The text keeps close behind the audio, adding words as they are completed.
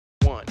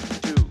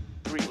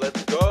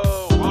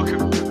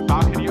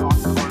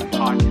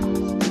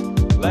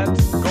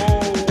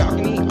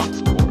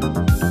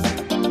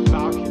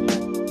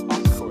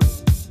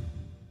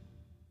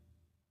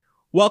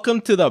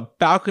Welcome to the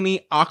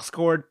Balcony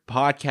Oxcord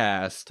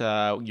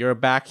podcast. You're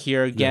back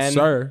here again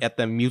at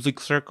the Music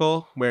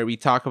Circle, where we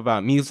talk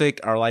about music,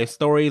 our life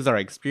stories, our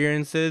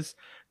experiences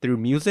through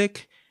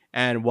music,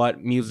 and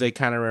what music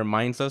kind of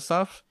reminds us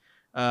of.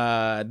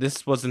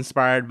 This was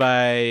inspired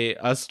by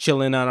us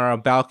chilling on our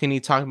balcony,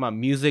 talking about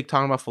music,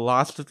 talking about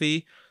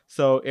philosophy.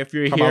 So if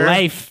you're talking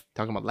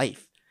about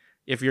life.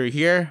 If you're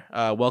here,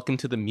 welcome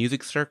to the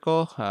Music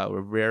Circle.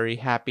 We're very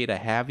happy to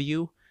have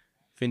you.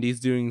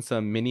 Findy's doing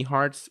some mini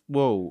hearts.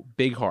 Whoa,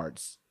 big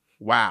hearts.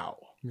 Wow.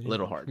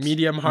 Little hearts.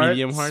 Medium heart,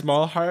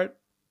 small heart,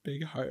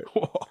 big heart.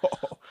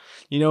 Whoa.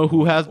 You know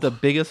who has the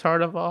biggest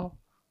heart of all?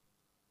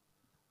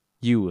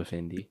 You,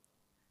 Findy.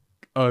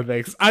 Oh,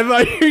 thanks. I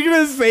thought you were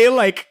going to say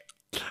like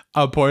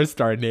a porn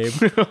star name.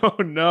 Oh,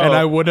 no. And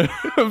I would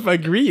have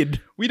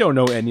agreed. We don't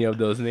know any of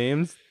those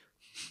names.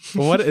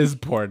 What is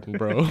porn,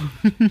 bro?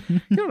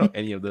 You don't know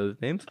any of those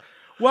names.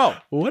 Well,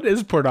 what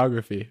is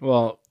pornography?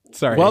 Well,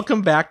 sorry.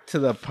 Welcome back to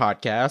the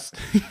podcast.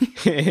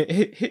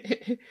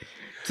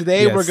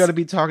 Today we're going to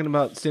be talking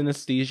about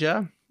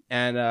synesthesia.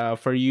 And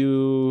for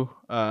you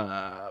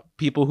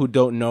people who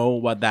don't know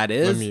what that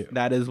is,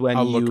 that is when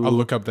I'll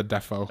look up the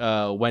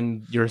defo.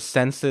 When your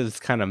senses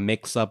kind of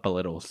mix up a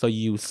little. So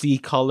you see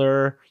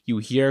color, you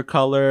hear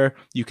color,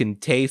 you can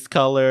taste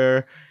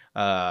color.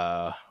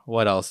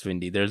 What else,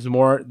 Vindy? There's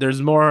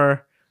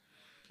more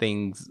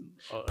things.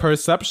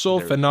 Perceptual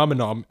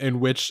phenomenon in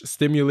which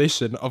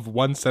stimulation of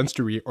one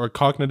sensory or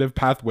cognitive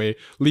pathway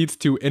leads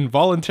to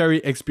involuntary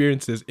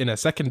experiences in a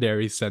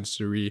secondary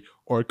sensory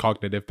or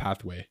cognitive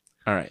pathway.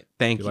 All right.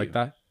 Thank you. Like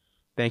that?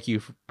 Thank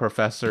you,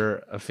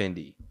 Professor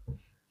Afindi.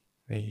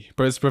 Hey,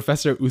 but it's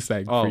Professor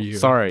Usang for you.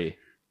 Sorry.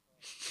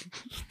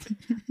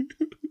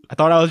 I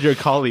thought I was your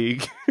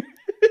colleague.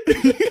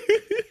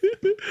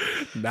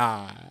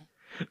 Nah.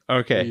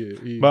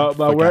 Okay, but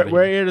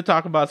we're here to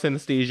talk about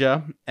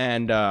synesthesia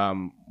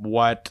and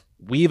what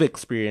we've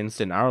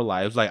experienced in our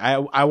lives. Like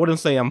I wouldn't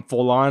say I'm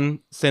full on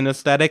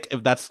synesthetic,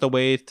 if that's the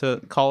way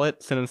to call it,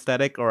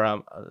 synesthetic or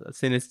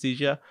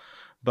synesthesia,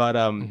 but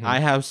I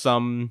have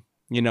some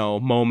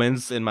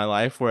moments in my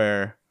life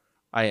where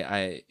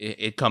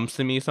it comes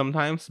to me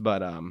sometimes.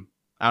 But I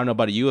don't know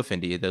about you,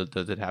 Afindi.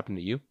 Does it happen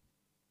to you?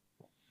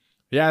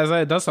 Yeah,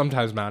 it does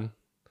sometimes, man.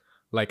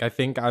 Like I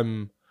think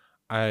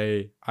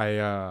I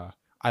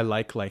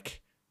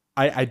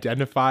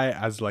identify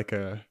as like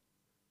a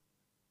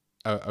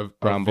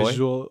brown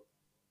visual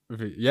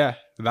boy? Yeah,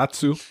 that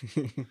too.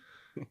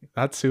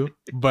 That too.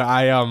 But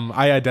I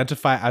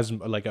identify as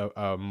like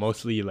a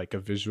mostly like a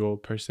visual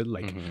person.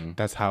 Like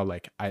that's how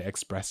like I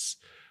express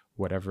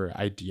whatever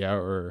idea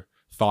or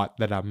thought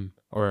that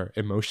or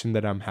emotion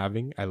that I'm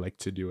having. I like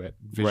to do it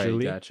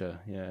visually. Right,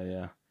 gotcha.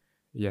 Yeah.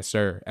 Yes,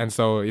 sir. And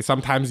so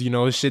sometimes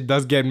shit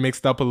does get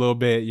mixed up a little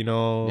bit.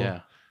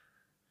 Yeah.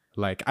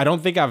 Like, I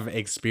don't think I've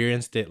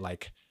experienced it,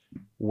 like,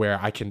 where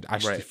I can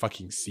actually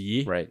fucking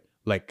see. Right.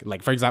 Like,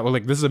 for example,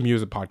 like, this is a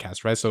music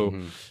podcast, right? So,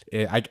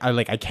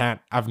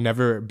 I've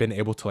never been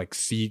able to, like,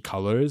 see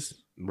colors.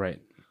 Right.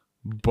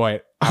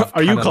 But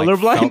are you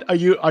colorblind?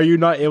 Are you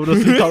not able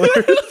to see colors?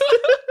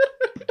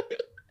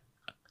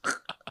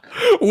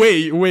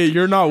 Wait,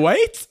 you're not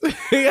white?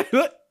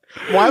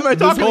 Why am I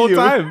talking to you?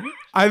 Time?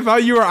 I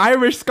thought you were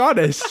Irish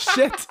Scottish.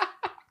 Shit.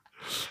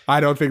 I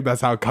don't think that's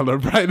how color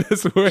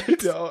brightness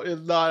works. No,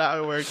 it's not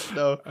how it works.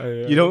 No,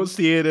 you don't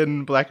see it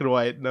in black and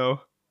white.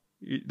 No,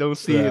 you don't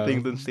see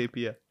things in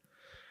sepia.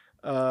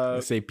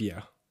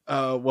 Sepia.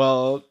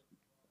 Well,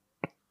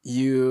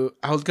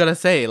 I was gonna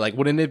say, like,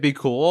 wouldn't it be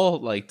cool,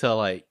 like, to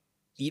like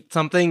eat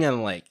something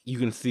and like you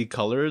can see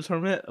colors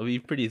from it? It'd be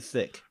pretty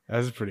sick.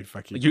 That's pretty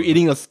fucking. Like, you're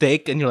eating a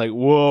steak and you're like,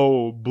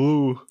 whoa,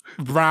 blue,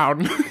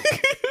 brown,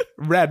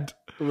 red.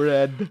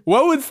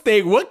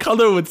 What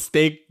color would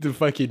steak to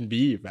fucking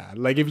be, man?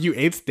 Like, if you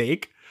ate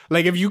steak,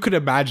 like, if you could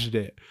imagine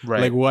it,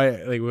 right?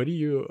 Like, what do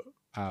you?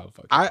 Oh,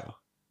 fuck.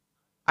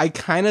 I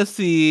kind of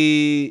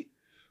see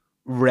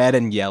red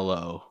and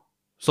yellow,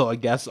 so I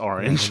guess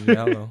orange. Red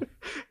and yellow.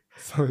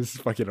 So it's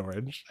fucking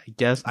orange. I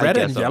guess red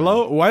and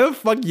yellow. Orange. Why the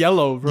fuck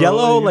yellow, bro?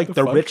 Yellow, like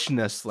the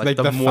richness, like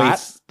the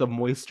fat?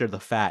 moisture, the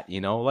fat.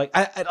 Like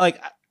I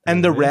like,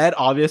 and the red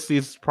obviously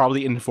is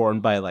probably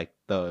informed by like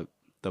the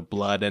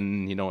blood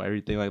and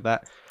everything like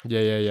that.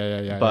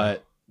 Yeah.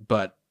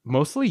 But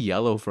mostly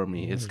yellow for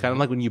me. It's kind of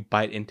like when you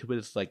bite into it,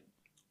 it's like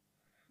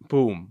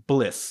boom,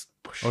 bliss.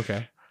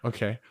 Okay.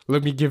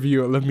 Let me give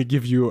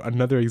you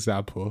another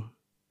example.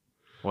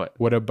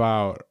 What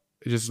about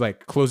just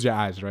like close your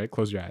eyes, right?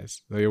 Close your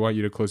eyes. I want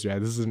you to close your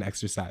eyes. This is an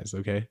exercise,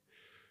 okay?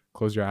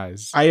 Close your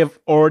eyes. I have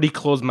already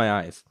closed my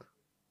eyes.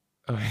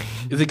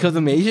 Is it because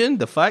I'm Asian?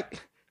 The fuck?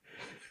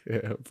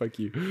 Yeah, fuck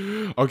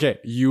you. Okay,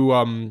 you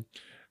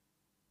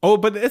Oh,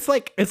 but it's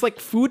like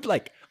food.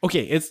 Like,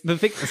 okay, it's the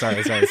thing.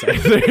 Sorry. This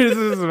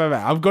is my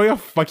bad. I'm going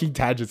off fucking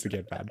tangents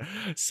again, man.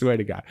 Swear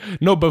to God.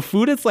 No, but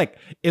food. It's like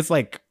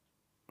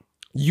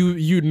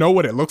you know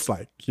what it looks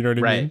like. You know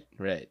what I mean?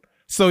 Right.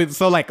 So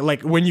like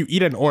when you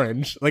eat an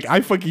orange, like I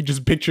fucking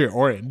just picture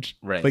orange.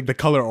 Right. Like the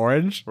color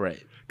orange.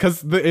 Right.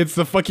 Because it's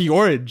the fucking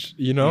orange.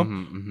 You know.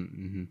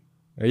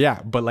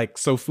 Yeah, but like,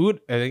 so food,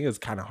 I think is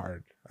kind of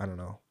hard. I don't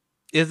know.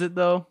 Is it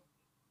though?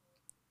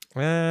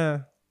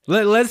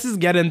 Let's just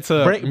get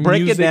into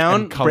break it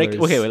down. Wait,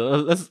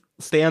 let's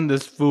stay on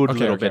this food a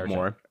little bit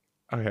more.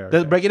 Okay.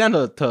 Let's break it down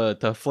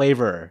to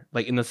flavor,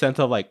 like in the sense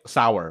of like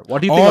sour.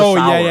 What do you think of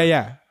sour?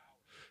 Yeah.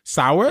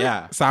 Sour?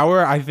 Yeah.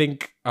 Sour, I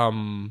think,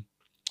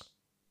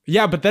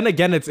 yeah, but then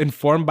again, it's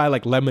informed by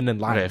like lemon and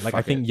lime. Okay, like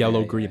I think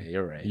yellow, green. Yeah,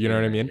 you're right. You know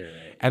what I mean? You're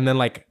right. And then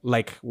like,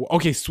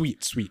 okay,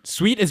 sweet.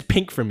 Sweet is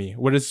pink for me.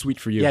 What is sweet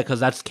for you? Yeah, because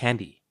that's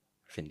candy,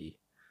 Findy.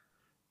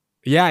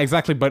 Yeah,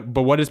 exactly. But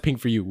what is pink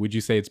for you? Would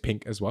you say it's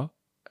pink as well?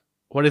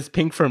 What is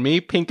pink for me?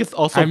 Pink is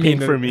also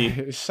pink for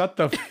me. Shut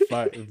the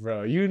fuck,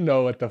 bro. You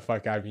know what the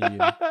fuck I mean.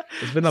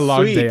 It's been a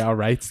long day, all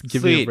right?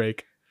 Give me a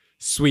break.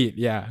 Sweet,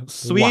 yeah.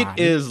 Sweet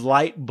is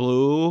light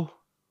blue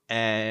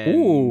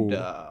and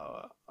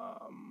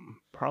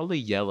probably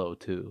yellow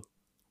too.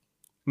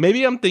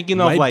 Maybe I'm thinking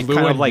of like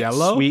kind of like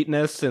yellow?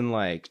 Sweetness and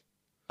like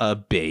a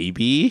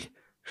baby.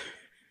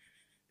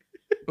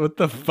 What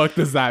the fuck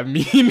does that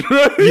mean,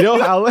 bro? You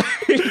know how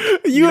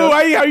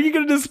why are you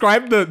gonna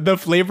describe the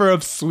flavor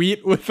of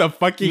sweet with a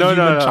fucking human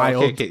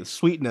child? Okay,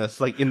 sweetness,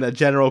 like in the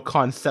general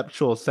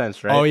conceptual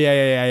sense, right? Oh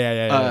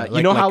yeah.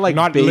 You know how like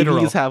babies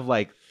literal. have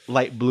like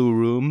light blue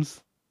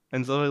rooms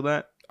and stuff like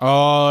that?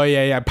 Oh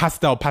yeah.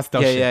 Pastel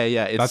shit.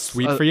 Yeah. It's that's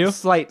sweet for you?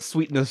 Slight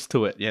sweetness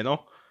to it, you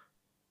know?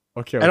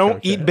 Okay. I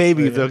don't eat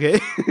babies, okay?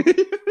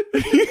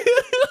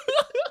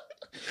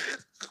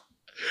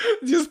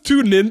 Just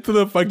tune in to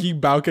the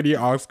fucking Balcony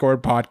Aux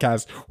Chord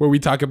podcast where we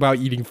talk about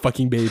eating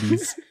fucking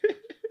babies.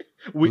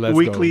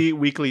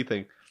 Weekly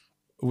thing.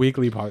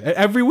 Weekly podcast.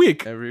 Every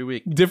week.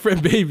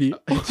 Different baby.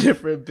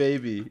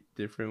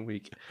 Different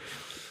week.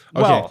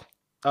 Okay.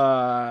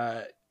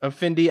 Well,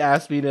 Findy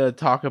asked me to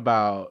talk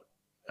about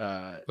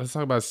let's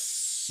talk about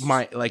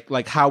my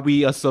like how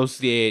we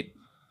associate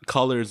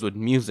colors with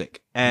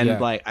music. And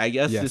like I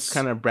guess this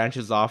kind of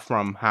branches off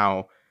from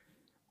how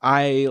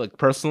I like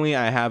personally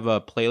I have a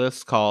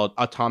playlist called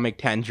Atomic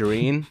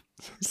Tangerine.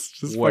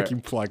 just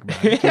fucking plug,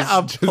 man.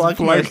 I'll plug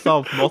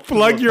myself.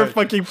 Plug your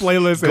fucking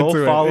playlist into it.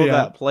 Go follow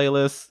that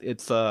playlist.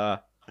 It's I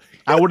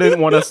wouldn't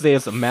want to say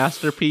it's a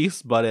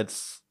masterpiece, but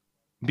it's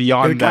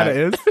beyond that. It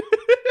kind of is.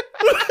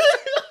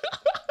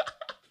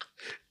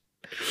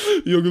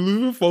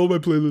 Yo, follow my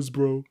playlist,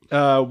 bro.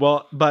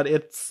 Well, but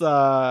it's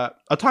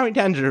Atomic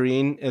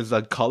Tangerine is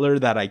a color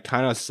that I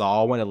kind of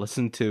saw when I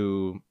listened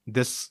to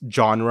this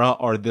genre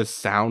or this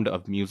sound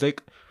of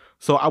music.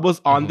 So I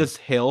was on this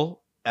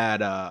hill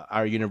at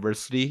our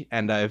university,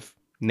 and I've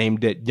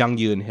named it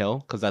Youngyun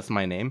Hill because that's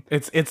my name.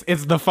 It's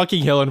the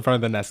fucking hill in front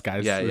of the nest,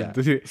 guys. Yeah.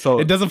 So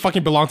it doesn't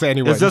fucking belong to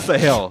anyone. It's just a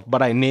hill,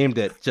 but I named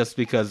it just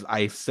because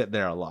I sit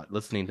there a lot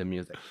listening to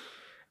music,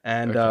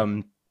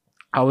 and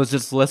I was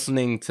just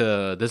listening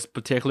to this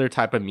particular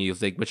type of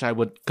music, which I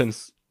would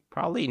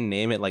probably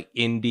name it like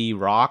indie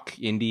rock,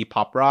 indie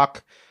pop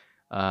rock.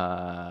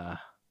 How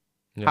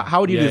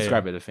would you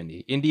describe it,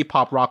 Effendi? Indie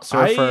pop rock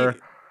surfer.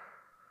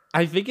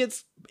 I think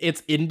it's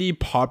indie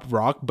pop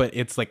rock, but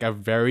it's like a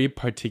very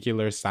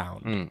particular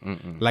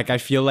sound. Like I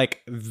feel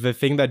like the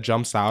thing that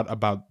jumps out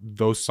about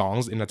those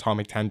songs in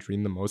Atomic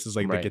Tangerine the most is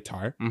like the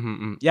guitar.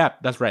 Yeah,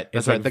 that's right.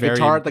 That's right.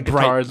 Like the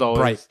guitar is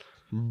always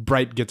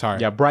bright guitar.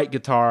 Yeah, bright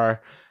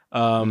guitar.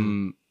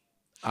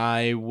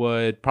 I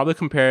would probably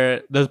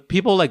compare there's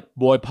people like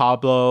Boy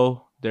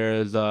Pablo.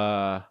 There's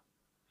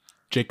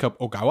Jacob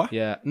Ogawa.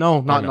 Yeah,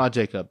 not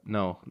Jacob.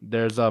 No,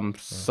 there's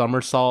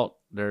Somersault.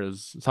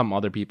 There's some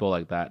other people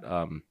like that.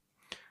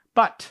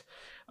 But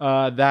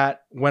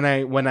that when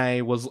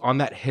I was on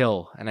that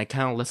hill and I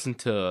kind of listened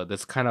to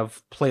this kind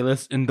of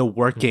playlist in the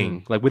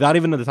working, like without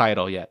even the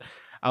title yet,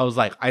 I was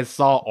like, I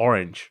saw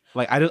orange.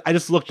 Like I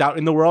just looked out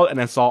in the world and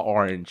I saw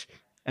orange,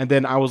 and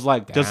then I was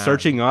like just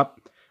searching up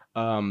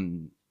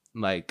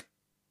like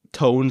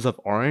tones of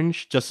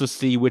orange just to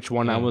see which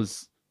one I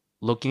was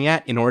looking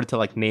at in order to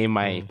like name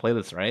my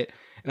playlist, right?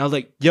 And I was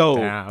like, yo,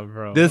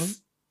 bro,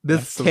 this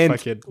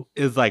tint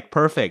is like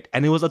perfect.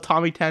 And it was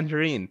Atomic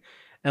Tangerine,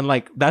 and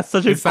like that's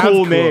such a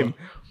cool name.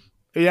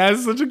 Yeah,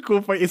 it's such a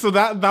cool fight. So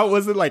that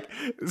wasn't like,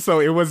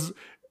 so it was,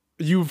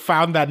 you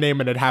found that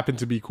name and it happened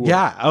to be cool.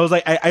 Yeah, I was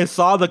like, I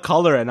saw the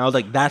color and I was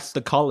like, that's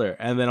the color.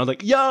 And then I was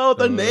like, yo,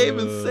 the name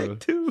is sick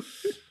too.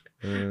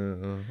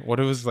 What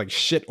if it was like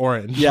shit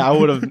orange? Yeah,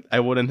 I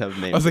wouldn't have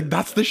named. I was like,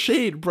 that's the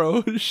shade,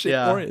 bro. Shit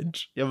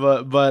orange.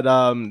 Yeah, but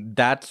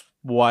that's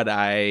what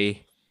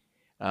I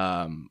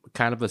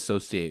kind of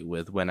associate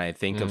with when I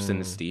think of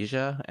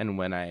synesthesia, and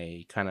when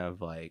I kind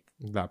of like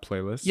that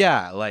playlist.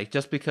 Yeah, like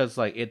just because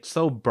like it's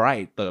so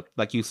bright. The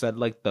like you said,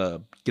 like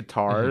the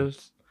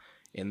guitars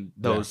in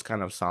those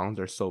kind of songs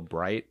are so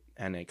bright,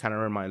 and it kind of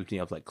reminds me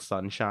of like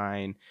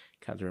Sunshine.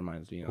 Kind of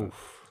reminds me of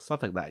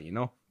stuff like that, you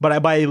know.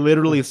 But I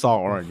literally saw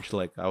orange.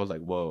 Like I was like,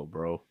 whoa,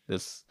 bro,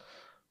 this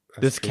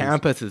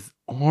campus is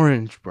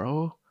orange,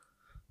 bro.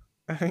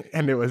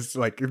 And it was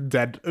like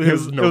dead. It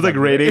was like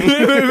raining.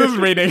 It was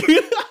raining.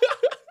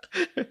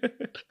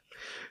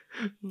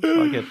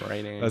 fucking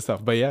raining. That's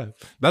tough. But yeah,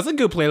 that's a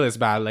good playlist,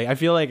 man. Like I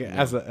feel like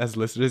as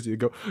listeners, you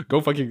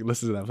go fucking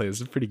listen to that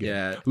playlist. It's pretty good.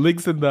 Yeah.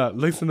 Links in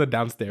the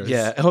downstairs.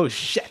 Yeah. Oh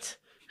shit.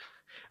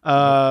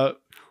 I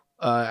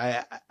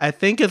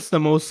think it's the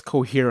most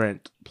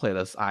coherent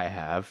playlist I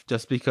have,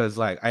 just because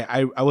like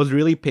I was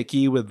really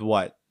picky with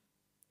what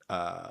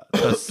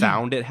the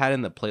sound it had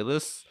in the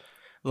playlist.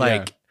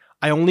 Like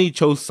I only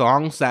chose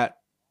songs that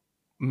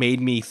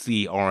made me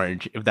see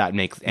orange, if that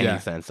makes any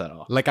sense at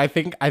all. Like I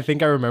think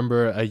I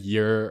remember a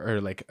year or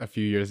like a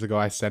few years ago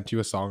I sent you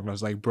a song and I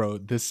was like, bro,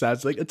 this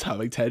sounds like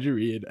Atomic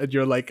Tangerine, and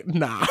you're like,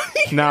 nah.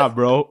 Nah,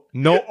 bro,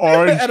 no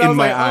orange in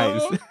my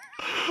eyes.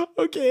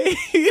 Okay.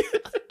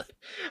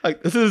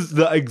 Like this is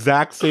the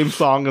exact same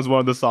song as one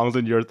of the songs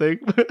in your thing.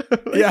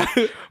 Yeah.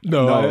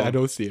 No, I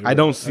don't see it. I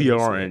don't see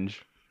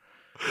orange.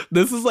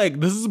 This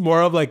is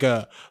more of like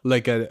a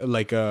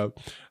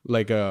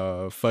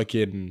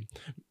fucking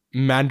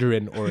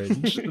Mandarin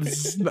orange.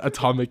 This is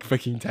Atomic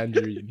fucking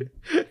Tangerine.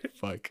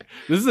 Fuck.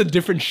 This is a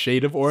different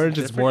shade of orange.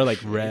 It's more like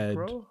red.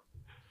 Bro.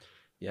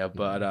 Yeah,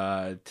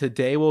 but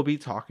today we'll be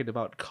talking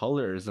about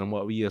colors and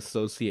what we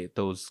associate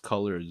those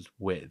colors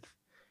with.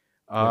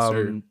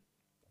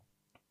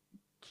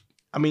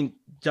 I mean,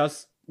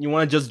 you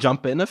want to just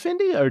jump in,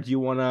 Afindi, or do you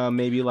want to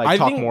maybe like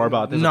talk more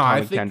about this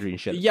Atomic Tangerine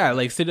shit? Yeah,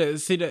 like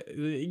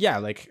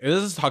like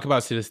let's talk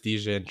about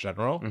synesthesia in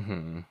general.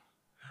 Mm-hmm.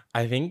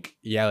 I think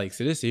like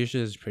synesthesia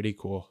is pretty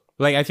cool.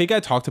 Like I think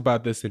I talked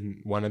about this in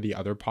one of the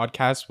other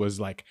podcasts, was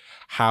like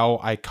how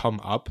I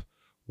come up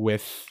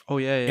with. Oh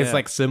yeah. It's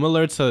like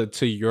similar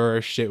to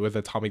your shit with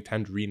Atomic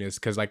Tangerine, is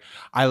because like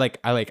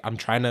I'm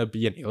trying to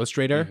be an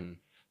illustrator. Mm-hmm.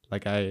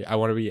 Like I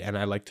want to be, and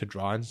I like to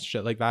draw and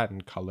shit like that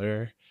and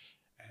color.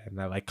 And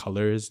I like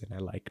colors and I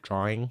like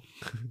drawing.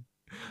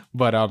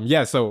 But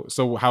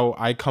so how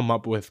I come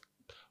up with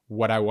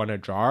what I want to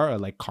draw, or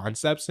like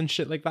concepts and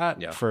shit like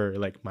that for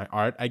like my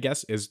art, I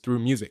guess, is through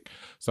music.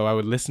 So I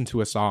would listen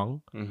to a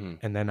song,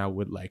 and then I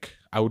would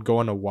go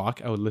on a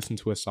walk, I would listen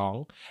to a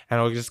song,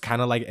 and I would just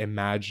kind of like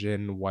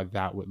imagine what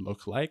that would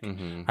look like.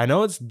 I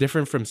know it's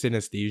different from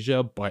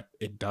synesthesia, but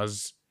it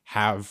does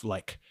have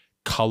like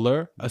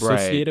color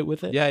associated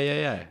with it.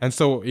 Yeah.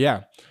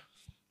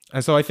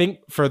 And so I think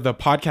for the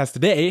podcast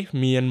today,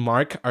 me and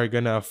Mark are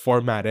going to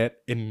format it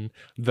in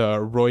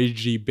the Roy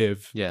G.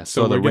 Biv. Yeah,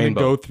 so we're going to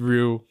go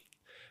through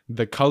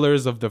the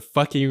colors of the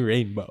fucking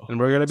rainbow. And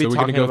we're going to be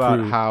talking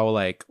about how,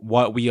 like,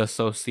 what we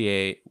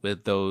associate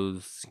with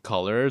those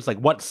colors. Like,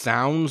 what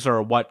sounds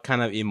or what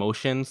kind of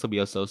emotions do we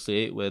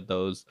associate with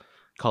those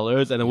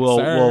colors. And then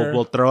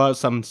we'll throw out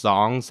some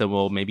songs, and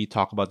we'll maybe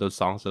talk about those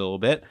songs a little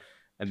bit.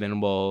 And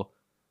then we'll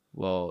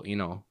go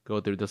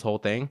through this whole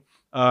thing.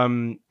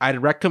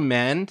 I'd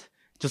recommend,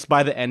 just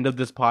by the end of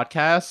this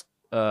podcast,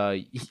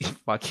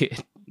 fuck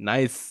it,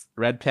 nice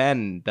red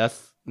pen.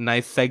 That's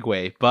nice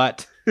segue,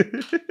 but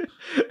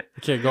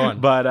okay, go on.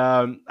 But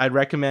I'd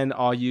recommend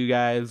all you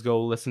guys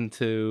go listen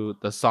to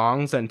the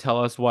songs and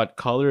tell us what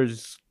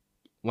colors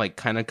like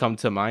kind of come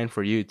to mind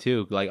for you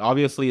too. Like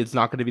obviously it's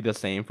not going to be the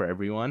same for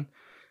everyone,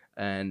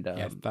 and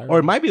or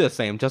it might be the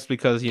same just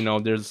because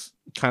there's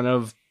kind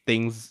of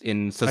things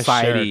in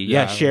society,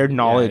 shared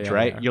knowledge,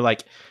 right? You're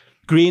like,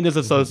 green is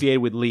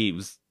associated with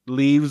leaves.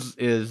 Leaves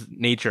is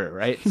nature,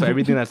 right? So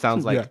everything that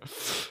sounds like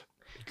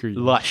green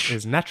lush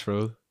is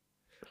natural.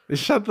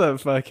 Shut the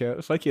fuck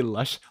up. Fucking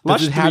lush.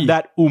 Lush have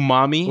that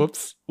umami.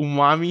 Whoops.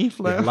 Umami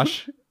flavor. Yeah,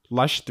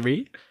 lush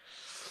 3.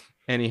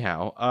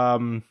 Anyhow,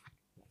 want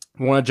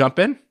to jump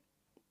in?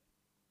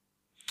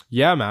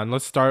 Yeah, man.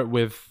 Let's start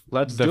with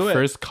the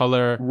first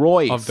color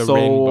of the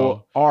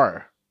rainbow.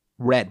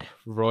 Red.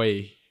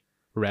 Roy.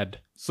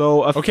 Red.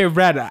 So okay,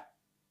 red.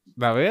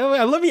 Now,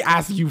 let me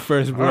ask you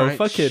first, bro. Right,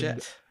 fucking.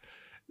 Shit.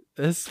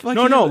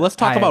 No. Let's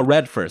talk about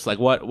red first. Like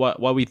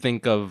what we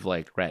think of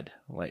like red.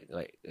 Like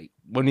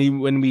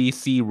when we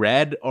see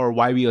red, or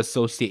why we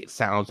associate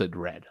sounds with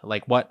red.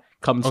 Like what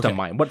comes to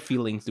mind? What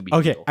feelings do we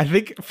feel? I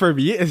think for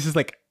me it's just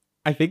like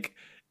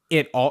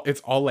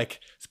it's all like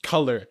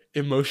color,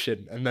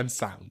 emotion, and then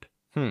sound.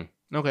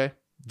 Okay.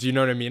 Do you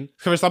know what I mean?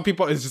 For some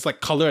people, it's just like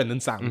color and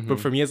then sound. But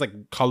for me, it's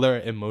like color,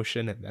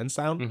 emotion, and then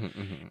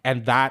sound.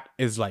 And that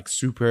is like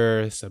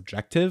super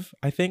subjective,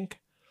 I think.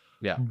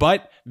 Yeah.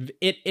 But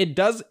it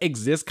does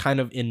exist kind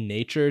of in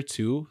nature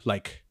too.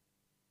 Like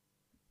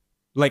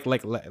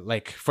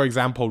for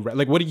example,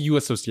 like what do you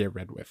associate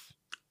red with?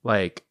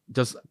 Like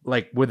just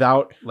like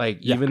without like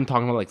even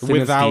talking about like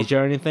synesthesia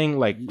or anything,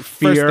 like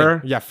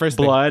fear, first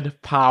blood, thing.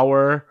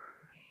 power,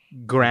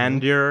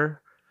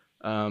 grandeur,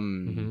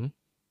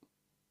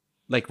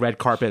 like red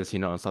carpets,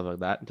 and stuff like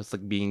that. Just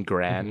like being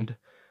grand.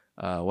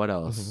 What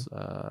else?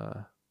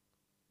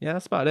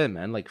 That's about it,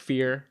 man. Like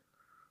fear.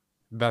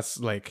 That's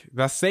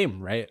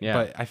same, right? Yeah.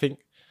 But I think,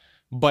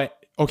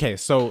 okay.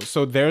 So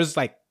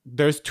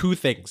there's two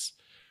things.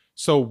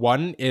 So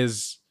one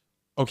is,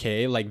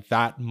 okay, like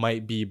that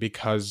might be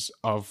because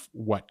of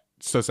what.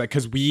 So it's like,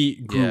 because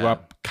we grew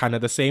up kind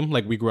of the same.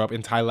 Like we grew up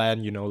in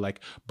Thailand,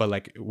 but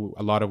like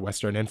a lot of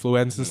Western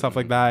influence and stuff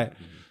like that.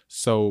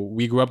 So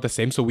we grew up the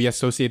same. So we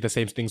associate the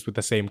same things with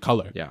the same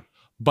color. Yeah.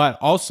 but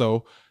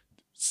also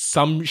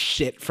some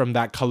shit from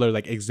that color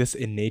like exists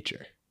in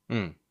nature.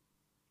 You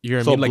know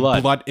what I mean?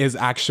 Like blood is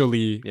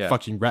actually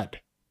fucking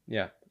red.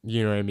 Yeah.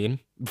 You know what I mean?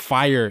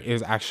 Fire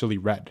is actually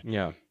red.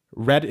 Yeah.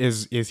 Red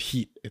is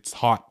heat. It's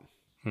hot.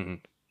 You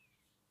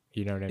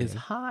know what I mean? It's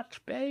hot,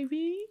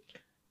 baby.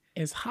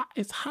 It's hot.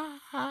 It's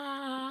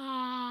hot.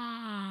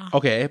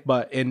 Okay,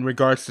 but in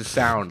regards to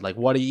sound, like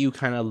what are you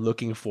kind of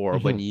looking for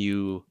when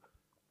you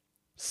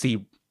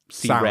see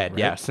sound, red? Right?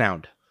 Yeah,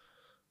 sound.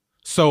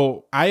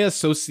 So I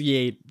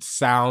associate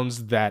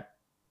sounds that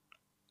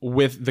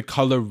with the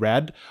color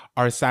red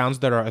are sounds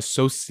that are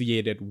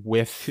associated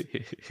with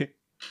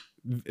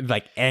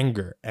like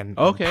anger and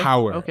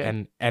power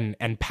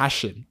and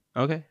passion.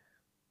 Okay.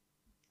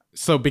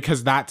 So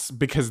because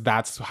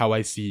that's how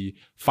I see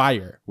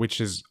fire,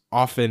 which is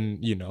often,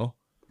 you know,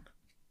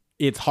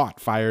 it's hot.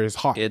 Fire is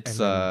hot. It's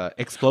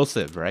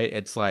explosive, right?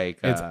 It's like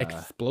it's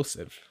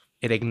explosive.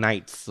 It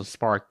ignites the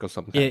spark or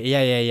something.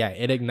 Yeah.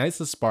 It ignites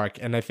the spark,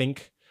 and I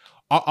think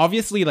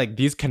obviously like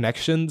these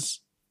connections,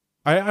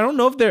 I don't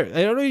know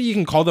if you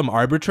can call them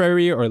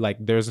arbitrary or like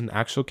there's an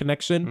actual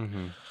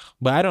connection,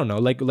 but I don't know.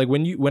 Like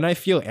when I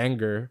feel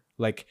anger,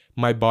 like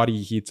my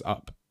body heats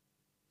up.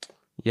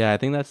 Yeah, I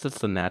think that's just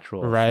the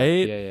natural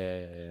right?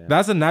 Yeah.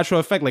 That's a natural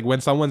effect. Like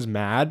when someone's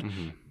mad,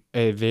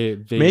 they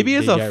maybe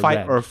it's a fight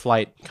red. or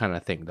flight kind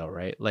of thing, though,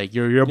 right? Like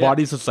your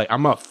body's just like,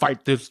 I'm gonna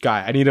fight this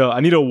guy. I need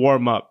to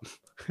warm up.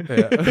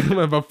 I'm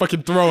gonna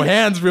fucking throw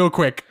hands real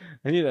quick.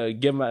 I need to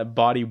get my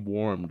body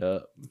warmed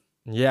up.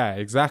 Yeah,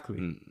 exactly.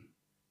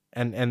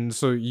 And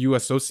so you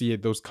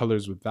associate those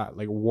colors with that,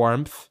 like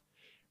warmth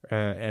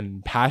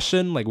and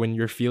passion. Like when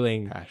you're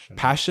feeling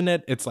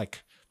passionate, it's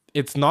like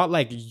it's not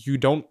like you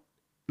don't.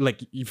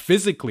 Like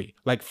physically,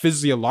 like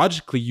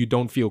physiologically, you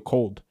don't feel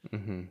cold,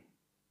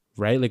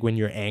 right? Like when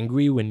you're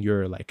angry, when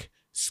you're like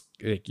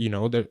you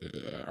know, the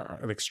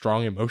like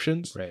strong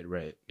emotions,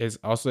 right, is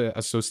also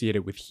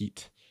associated with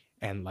heat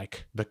and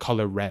like the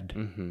color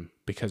red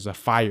because of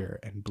fire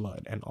and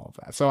blood and all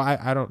of that. So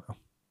I don't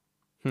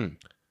know,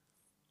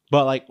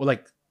 but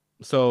like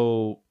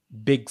so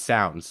big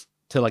sounds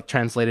to like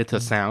translate it to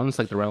sounds,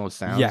 like the realm of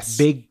sounds. Yes,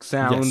 big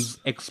sounds,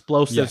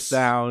 explosive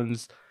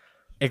sounds.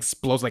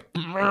 Explodes like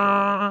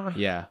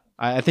yeah.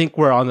 I think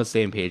we're on the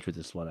same page with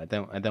this one. I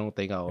don't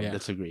think I'll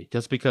disagree.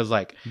 Just because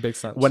like big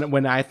sounds.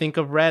 When I think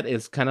of red,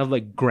 it's kind of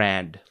like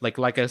grand. Like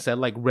I said,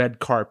 like red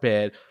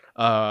carpet,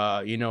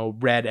 you know,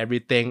 red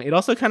everything. It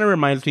also kind of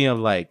reminds me of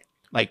like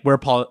we're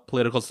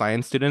political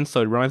science students, so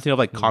it reminds me of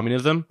like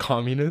communism.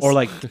 Or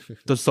like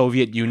the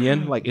Soviet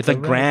Union. Like it's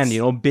like grand,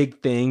 you know,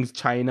 big things,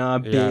 China,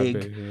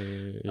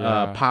 big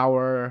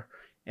power,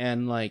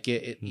 and like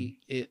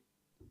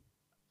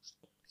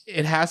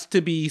it has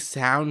to be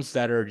sounds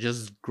that are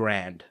just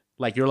grand.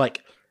 Like you're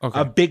like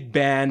a big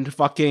band,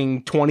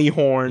 fucking 20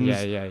 horns.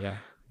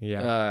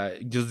 Yeah.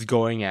 Just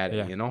going at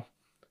it, you know?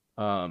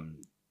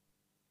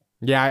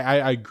 Yeah,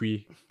 I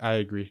agree.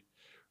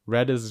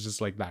 Red is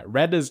just like that.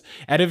 Red is,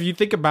 and if you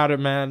think about it,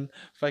 man,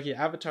 fucking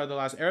Avatar: The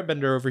Last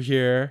Airbender over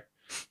here,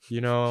 you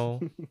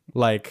know,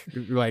 like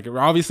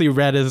obviously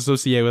red is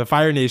associated with the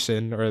Fire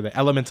Nation or the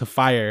element of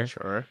fire.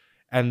 Sure.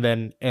 And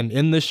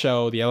in the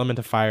show, the element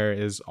of fire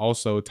is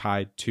also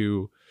tied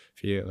to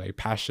feel like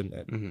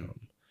passionate,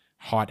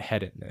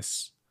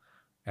 hot-headedness.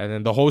 And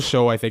then the whole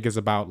show, I think, is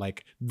about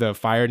like the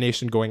Fire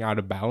Nation going out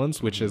of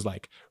balance, which is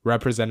like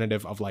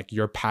representative of like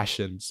your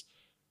passions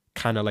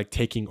kind of like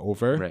taking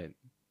over. Right.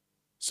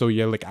 So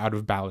you're like out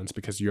of balance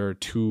because you're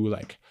too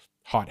like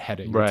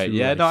hot-headed. Right. Too,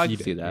 yeah, like, no, I can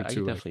see that. I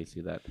can definitely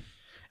see that.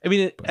 I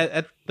mean,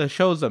 the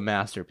show's a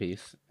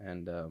masterpiece.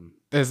 And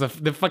it's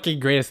the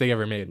fucking greatest thing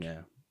ever made.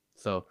 Yeah.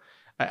 So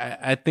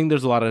I think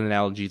there's a lot of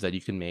analogies that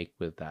you can make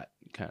with that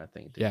kind of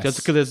thing. Yes. Just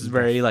because it's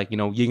very like, you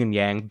know, yin and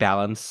yang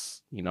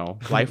balance, you know,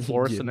 life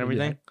force and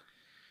everything.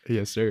 Yeah.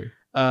 Yes, sir.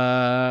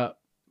 But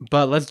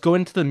let's go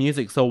into the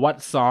music. So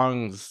what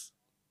songs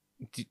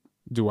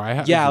do I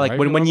have? Yeah, like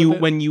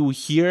when you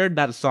hear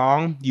that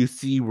song, you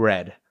see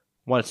red.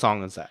 What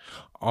song is that?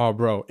 Oh,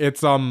 bro,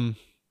 it's a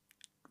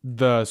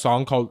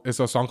song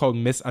called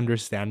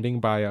Misunderstanding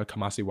by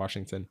Kamasi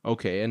Washington.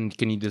 Okay, and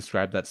can you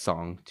describe that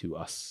song to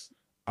us?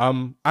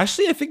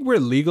 Actually, I think we're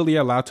legally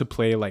allowed to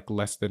play like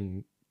less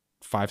than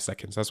 5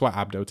 seconds. That's what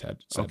Abdo-Ted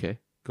said. Okay,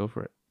 go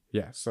for it.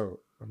 Yeah, so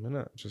I'm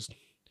gonna just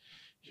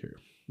here.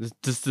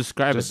 Just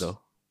describe it though.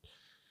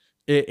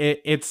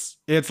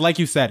 It's like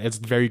you said. It's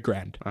very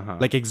grand,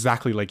 like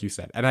exactly like you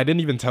said. And I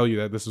didn't even tell you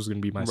that this was gonna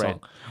be my song.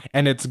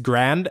 And it's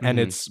grand and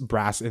it's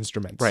brass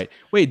instruments. Right.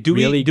 Wait, do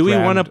we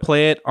want to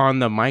play it on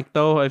the mic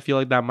though? I feel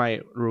like that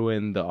might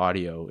ruin the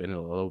audio in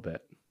a little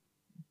bit.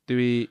 Do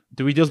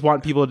we just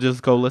want people to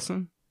just go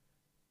listen?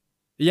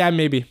 Yeah,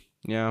 maybe.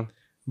 Yeah.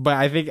 But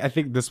I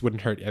think this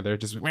wouldn't hurt either.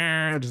 Just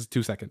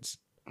 2 seconds.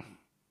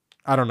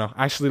 I don't know.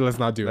 Actually, let's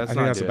not do it. I think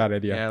that's a bad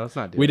idea. Yeah, let's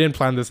not do it. We didn't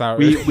plan this out.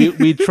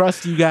 We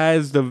trust you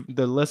guys, the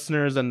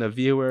listeners and the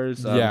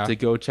viewers, to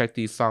go check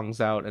these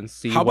songs out and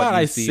see what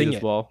you see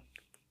as well.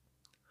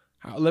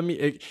 Let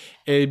me.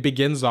 It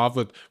begins off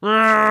with.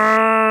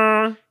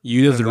 anymore.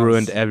 You just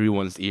ruined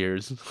everyone's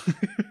ears.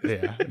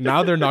 Yeah.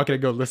 Now they're not gonna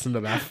go listen to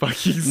that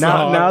fucking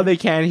song. Now they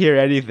can't hear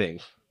anything.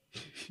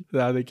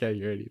 Now they can't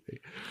hear anything.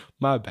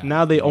 My bad.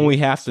 Now they only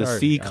have to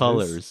see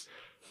colors.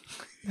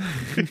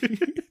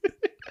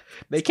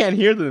 They can't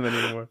hear them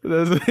anymore.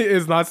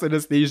 It's not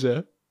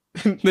synesthesia.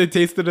 They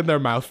taste it in their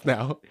mouth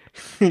now.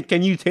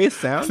 Can you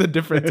taste sound? It's a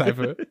different type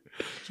of. Can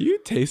you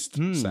taste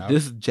sound?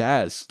 This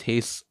jazz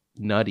tastes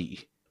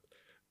nutty.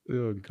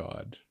 Oh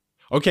God.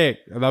 Okay,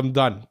 I'm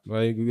done.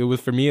 Like it was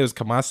for me. It was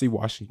Kamasi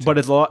Washington. But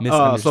it's a lot.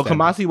 So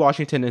Kamasi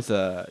Washington he's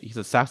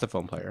a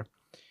saxophone player,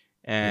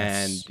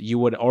 and you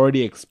would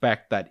already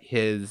expect that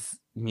his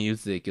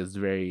music is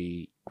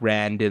very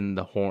grand in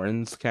the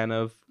horns kind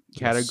of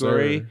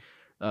category.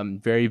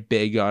 Very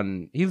big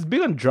on. He's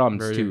big on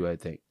drums too. I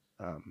think.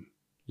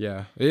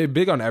 Yeah,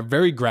 big on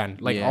very grand.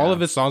 Like all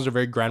of his songs are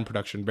very grand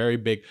production, very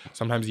big.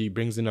 Sometimes he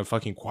brings in a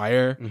fucking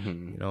choir,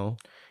 you know,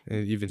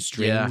 even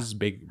strings.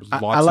 Big.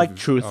 I like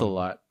Truth a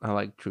lot. I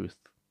like Truth.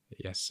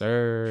 Yes,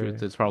 sir.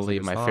 Truth is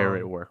probably my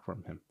favorite work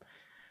from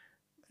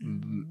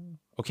him.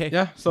 Okay.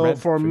 Yeah. So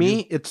for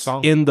me, it's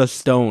In the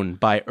Stone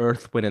by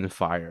Earth, Wind and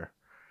Fire.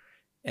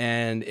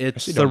 And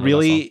it's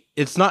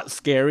it's not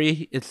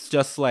scary. It's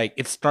just like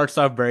it starts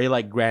off very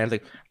like grand,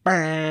 like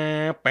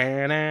and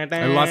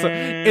lots of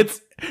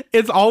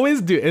it's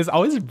always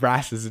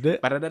brass, isn't it?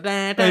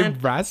 Hey,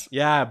 brass,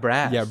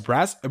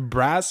 brass,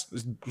 brass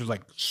is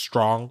like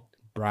strong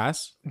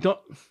brass.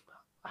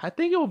 I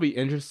think it will be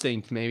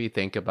interesting to maybe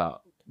think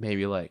about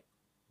like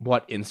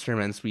what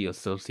instruments we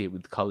associate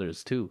with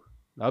colors too.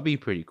 That'd be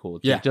pretty cool.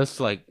 Yeah, just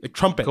like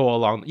trumpet go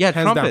along. Yeah,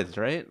 hands trumpets,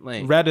 down. Right?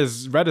 Like red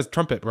is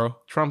trumpet, bro.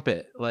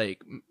 Trumpet.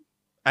 Like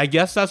I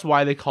guess that's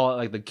why they call it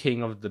like the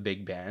king of the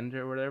big band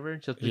or whatever.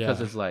 Just because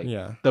it's like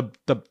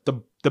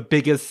the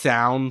biggest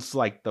sounds,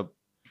 like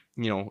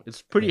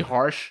it's pretty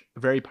harsh,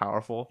 very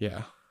powerful.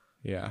 Yeah.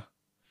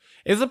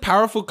 It's a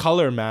powerful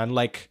color, man.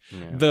 Like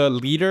the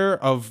leader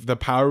of the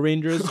Power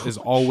Rangers is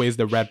always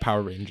the Red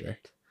Power Ranger.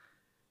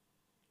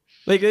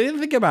 Like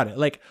think about it.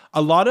 Like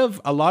a lot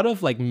of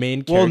like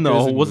main characters.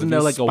 Well, no, wasn't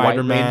there like Spider-Man.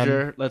 A White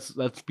Ranger?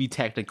 Let's be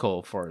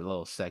technical for a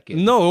little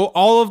second. No,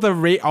 all of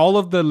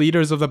the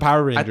leaders of the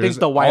Power Rangers. I think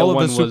the white one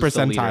was Super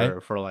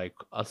Sentai for like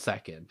a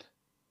second.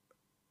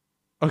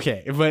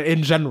 Okay, but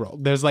in general,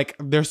 there's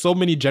so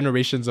many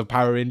generations of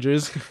Power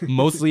Rangers.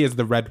 Mostly it's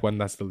the red one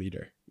that's the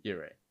leader. You're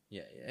right.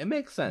 Yeah, it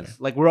makes sense. Yeah.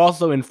 Like we're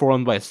also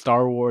informed by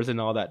Star Wars and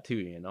all that too.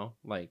 You know,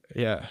 like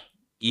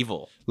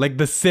evil. Like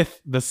the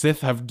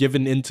Sith have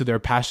given into their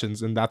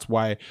passions, and that's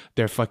why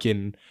their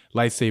fucking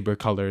lightsaber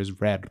color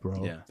is red,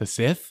 bro. Yeah. The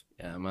Sith.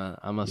 Yeah,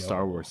 I'm a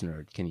Star Wars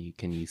nerd.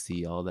 Can you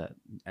see all that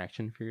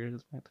action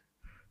figures back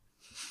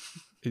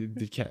there?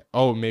 You can't.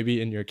 Oh,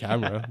 maybe in your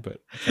camera,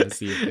 but I can't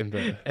see it in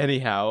the.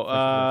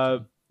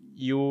 Anyhow,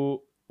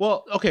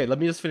 okay. Let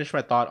me just finish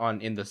my thought on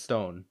In the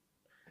Stone.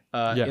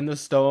 In the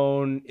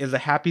Stone is a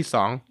happy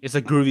song. It's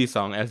a groovy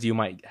song, as you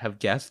might have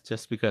guessed,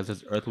 just because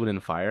it's Earth, Wind,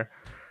 and Fire.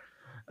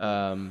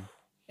 And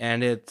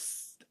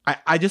it's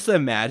I just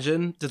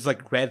imagine just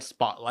like red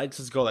spotlights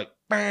just go like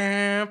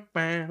and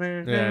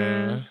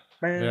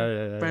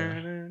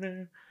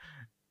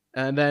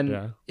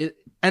then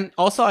and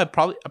also I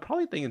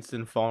probably think it's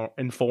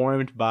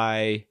informed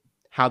by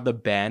how the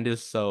band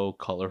is so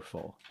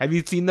colorful. Have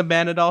you seen the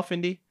band at all,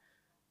 Findy?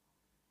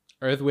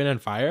 Earth, Wind,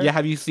 and Fire? Yeah,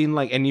 have you seen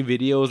like any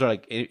videos or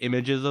like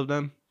images of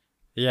them?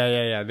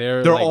 Yeah.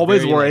 They're like,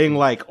 always wearing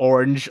like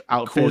orange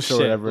outfits cool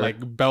or whatever, like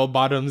bell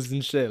bottoms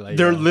and shit. Like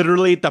they're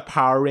literally the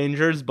Power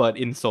Rangers, but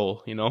in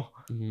Seoul. You know,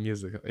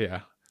 musical.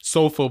 Yeah,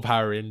 soulful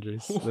Power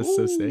Rangers. That's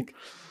so sick.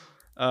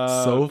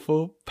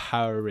 Soulful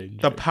Power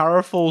Rangers. The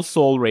powerful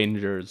Soul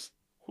Rangers.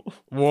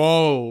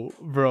 Whoa,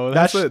 bro!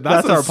 That's our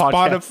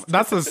podcast.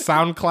 That's a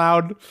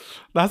SoundCloud.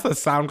 That's a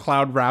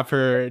SoundCloud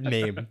rapper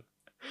name.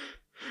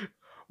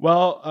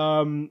 Well,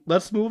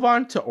 let's move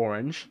on to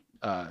Orange.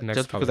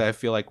 Just because color. I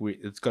feel like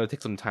it's gonna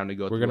take some time to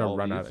go. We're gonna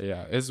run out.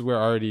 Yeah, we're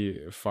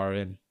already far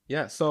in.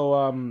 Yeah. So,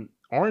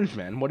 Orange,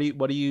 man. What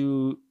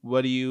do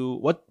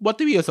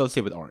we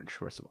associate with Orange?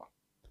 First of all.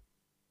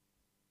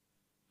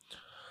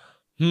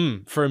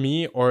 For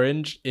me,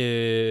 Orange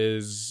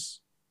is.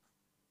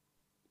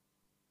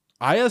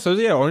 I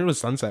associate Orange with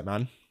sunset,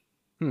 man.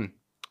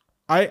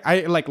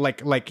 I like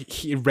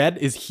red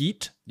is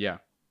heat. Yeah.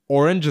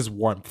 Orange is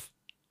warmth.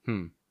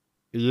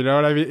 You know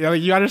what I mean?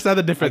 Like, you understand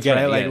the difference,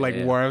 right?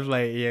 Like warmth,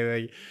 like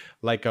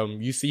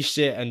you see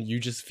shit and you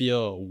just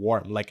feel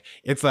warm. Like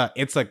it's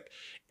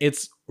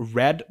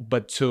red,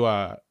 but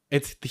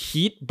it's the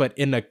heat, but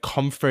in a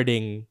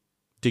comforting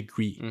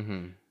degree.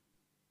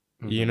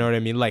 You know what I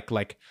mean? Like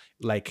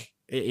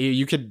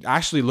you could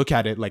actually look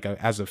at it like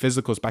as a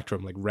physical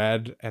spectrum, like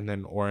red and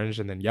then orange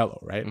and then yellow,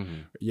 right?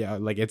 Yeah,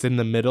 like it's in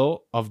the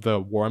middle of the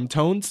warm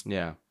tones.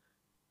 Yeah.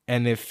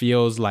 And it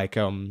feels like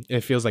warmth.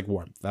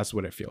 That's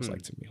what it feels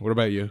like to me. What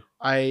about you?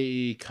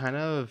 I kind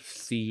of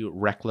see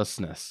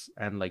recklessness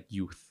and like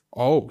youth.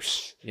 Oh,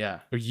 yeah.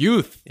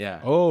 Youth. Yeah.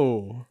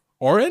 Oh,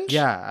 orange.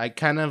 Yeah, I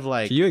kind of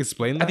like. Can you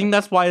explain that? I think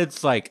that's why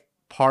it's like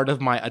part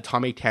of my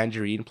Atomic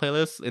Tangerine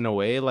playlist in a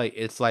way. Like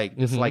it's like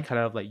this like kind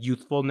of like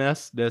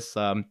youthfulness, this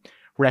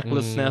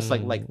recklessness,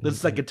 like this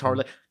is like guitar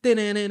like you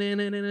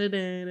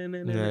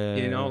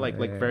know, like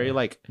very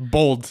like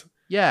bold.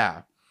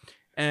 Yeah.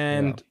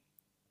 And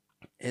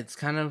it's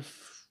kind of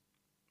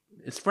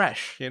it's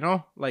fresh, you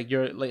know? Like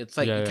you're like it's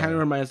like it kind of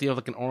reminds you of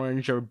like an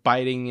orange or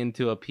biting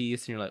into a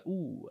piece and you're like,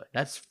 ooh,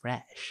 that's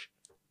fresh.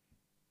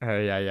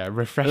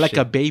 Refreshing. Like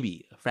a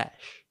baby,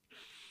 fresh.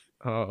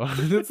 Oh,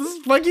 this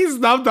is fucking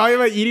stop talking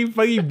about eating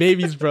fucking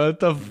babies, bro.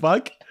 What the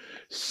fuck?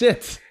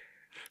 Shit.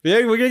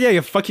 We're gonna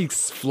get fucking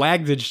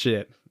flagged and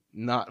shit.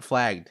 Not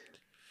flagged.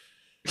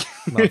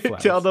 Not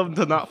flagged. Tell them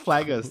to not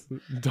flag us.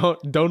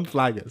 Don't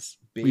flag us.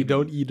 Baby. We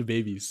don't eat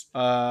babies.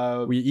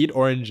 We eat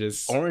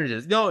oranges.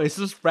 Oranges. No, it's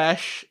just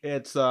fresh.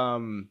 It's for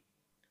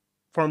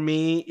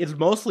me, it's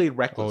mostly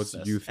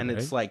recklessness. It's youth, and right?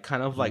 It's like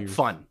kind of like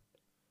fun.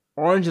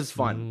 Orange is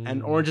fun,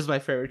 and orange is my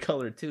favorite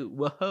color too.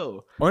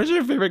 Whoa! Orange is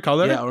your favorite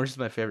color? Yeah, orange is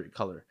my favorite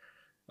color.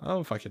 I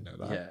don't fucking know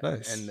that. Yeah,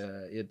 nice. And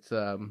it's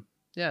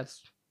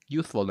it's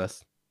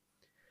youthfulness.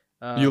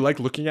 You like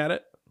looking at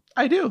it?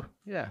 I do.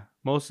 Yeah,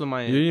 most of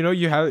my. You know,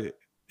 you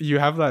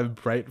have that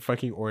bright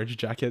fucking orange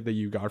jacket that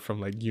you got from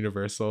like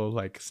Universal,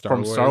 like Star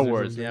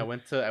Wars. Yeah, I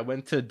went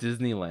to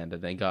Disneyland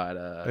and I got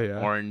a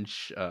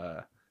orange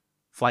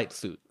flight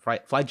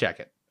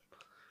jacket.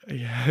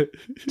 Yeah,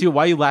 dude,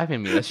 why are you laughing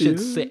at me? That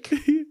shit's sick.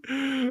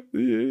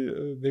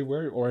 They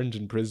wear orange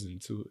in prison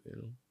too, you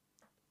know.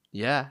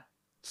 Yeah,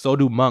 so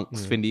do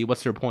monks. Findy,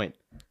 what's your point?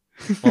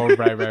 Oh,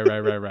 right.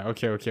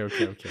 Okay.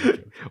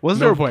 What's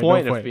their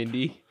point,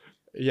 Findy?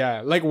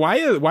 Yeah, like why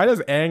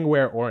does Aang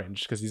wear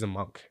orange? Because he's a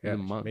monk. He's a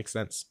monk. Makes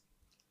sense.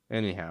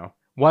 Anyhow,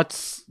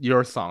 what's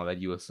your song that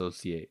you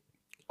associate?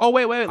 Oh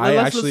wait.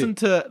 Let's listen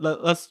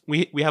to.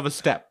 We have a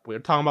step. We're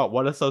talking about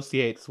what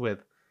associates with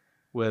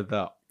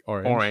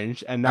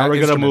orange, and now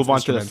we're gonna move on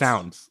to the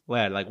sounds.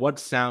 Like what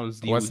sounds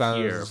do you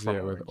hear from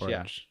orange?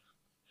 Yeah.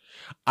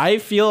 I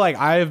feel like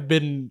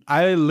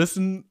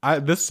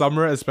this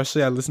summer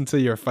especially I listened to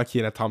your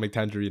fucking Atomic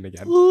Tangerine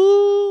again.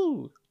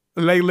 Ooh.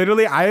 Like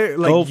literally you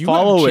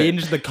have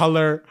changed the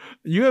color.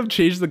 You have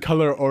changed the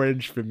color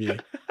orange for me.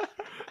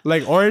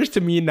 Like orange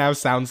to me now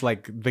sounds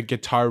like the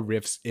guitar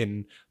riffs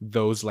in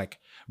those like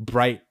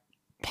bright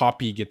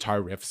poppy guitar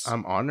riffs.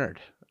 I'm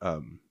honored.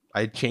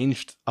 I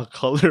changed a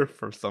color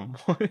for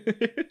someone.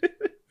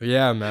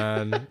 Yeah,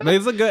 man.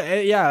 It's a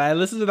good. Yeah, I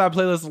listen to that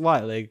playlist a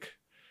lot. Like,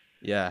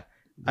 yeah.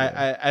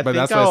 I think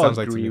that's I'll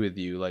agree with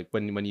you. Like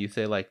when you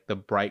say like the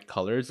bright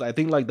colors, I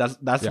think like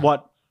that's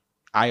what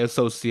I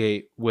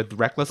associate with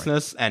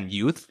recklessness and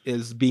youth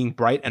is being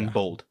bright and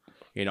bold.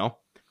 You know.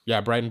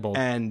 Yeah, bright and bold.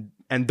 And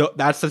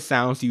that's the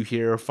sounds you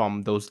hear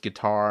from those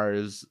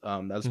guitars.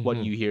 That's what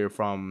you hear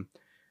from.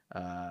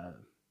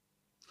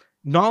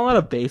 Not a lot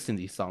of bass in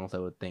these songs, I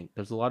would think.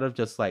 There's a lot of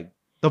just like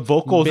the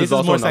vocals is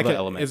also another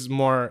element. It's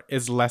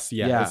less.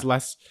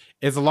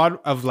 It's a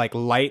lot of like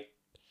light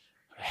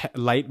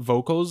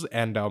vocals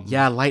and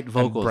light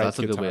vocals. That's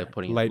a good way of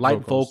putting it.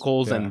 Light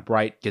vocals and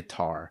bright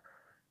guitar,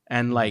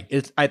 and like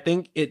I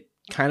think it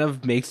kind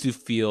of makes you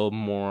feel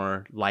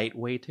more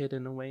lightweighted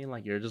in a way.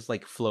 Like you're just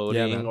like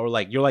floating, or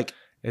like you're like.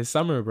 It's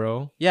summer,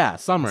 bro. Yeah,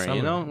 summer.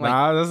 You know,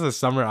 like, this is a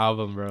summer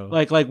album, bro.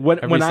 Like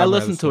when I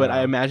listen to it,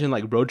 I imagine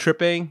like road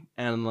tripping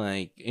and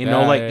like you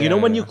know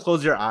when you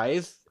close your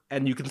eyes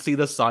and you can see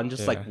the sun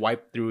just like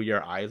wipe through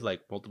your eyes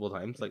like multiple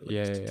times. Like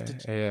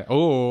yeah.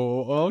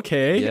 Oh,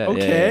 okay,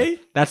 okay. Yeah.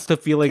 That's the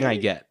feeling I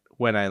get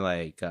when I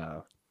like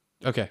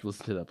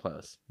listen to the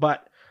playlist.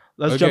 But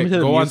let's jump into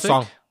the music. Go on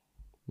song.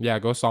 Yeah,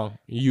 go song.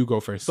 You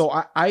go first. So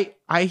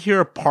I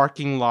hear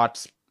Parking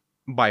Lots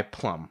by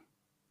Plum.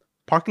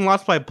 Parking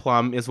Lots by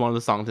Plum is one of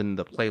the songs in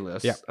the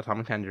playlist,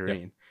 Atomic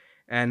Tangerine.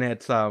 And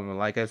it's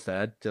like I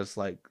said, just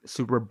like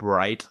super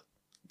bright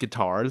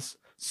guitars,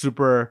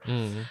 super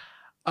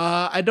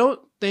I don't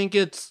think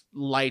it's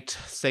light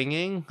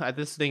singing. I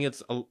just think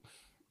it's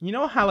you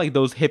know how like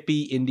those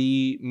hippie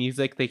indie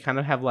music, they kind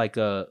of have like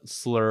a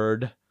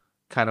slurred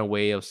kind of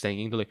way of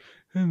singing. They're like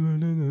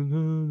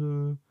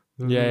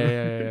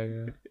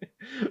yeah.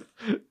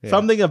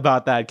 Something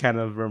about that kind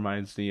of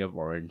reminds me of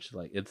Orange.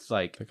 Like it's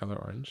like the color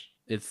orange.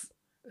 It's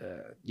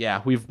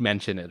we've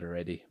mentioned it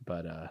already,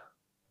 but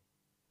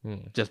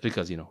just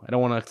because I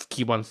don't want to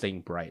keep on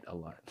saying bright a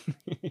lot.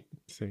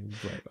 Saying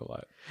bright a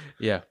lot.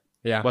 Yeah.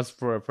 What's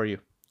for you?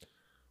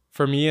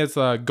 For me, it's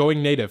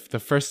 "Going Native," the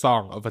first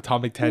song of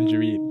Atomic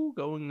Tangerine. Ooh,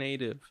 Going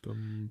Native.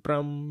 It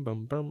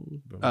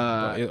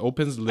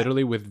opens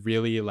literally with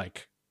really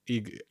like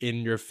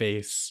in your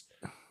face,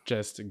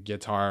 just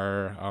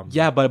guitar.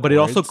 But it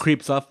also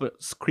creeps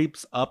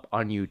up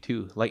on you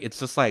too. Like it's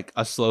just like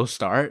a slow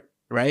start.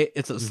 Right?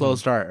 It's a slow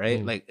start,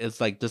 right? Like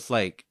it's like just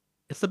like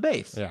it's the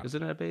bass. Yeah. Is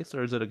it a bass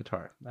or is it a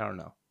guitar? I don't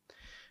know.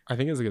 I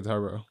think it's a guitar,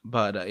 bro.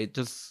 But it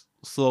just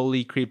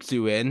slowly creeps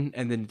you in,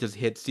 and then it just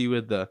hits you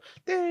with the.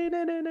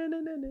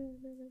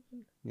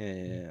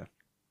 Yeah.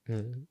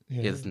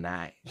 It's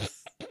nice.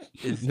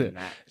 It's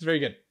nice. It's very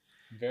good.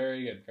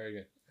 Very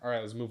good. All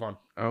right, let's move on.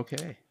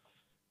 Okay.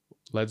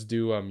 Let's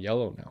do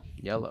yellow now.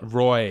 Yellow.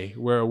 Roy,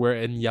 we're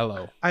in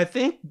yellow. I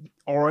think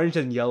orange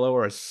and yellow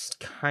are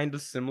kind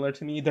of similar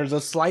to me. There's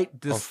a slight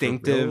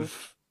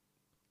distinctive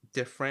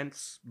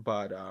difference,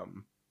 but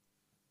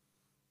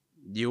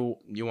you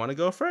want to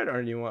go for it,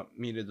 or do you want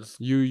me to just?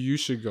 You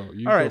should go.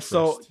 All right.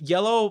 So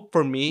yellow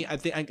for me, I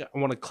think I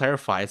want to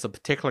clarify. It's a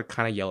particular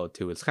kind of yellow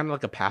too. It's kind of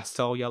like a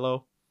pastel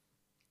yellow,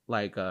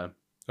 like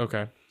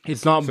okay.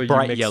 It's not so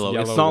bright yellow.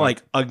 It's not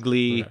like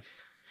ugly. Okay.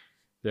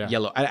 Yeah.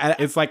 Yellow.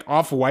 It's like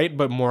off white,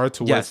 but more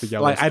towards the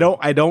yellow. Like style.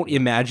 I don't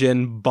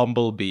imagine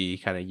Bumblebee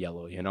kind of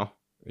yellow. You know.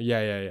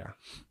 Yeah.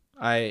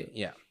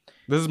 Yeah.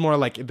 This is more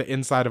like the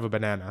inside of a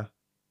banana.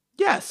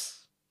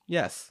 Yes.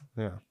 Yeah.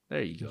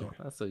 There you go. Okay.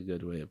 That's a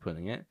good way of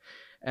putting it.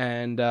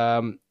 And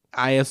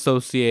I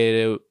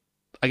associate it,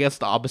 I guess,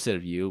 the opposite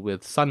of you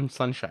with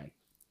sunshine.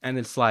 And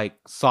it's like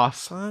soft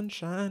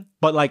sunshine,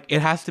 but like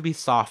it has to be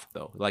soft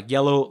though. Like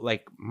yellow,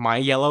 like my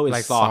yellow is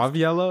like soft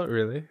yellow,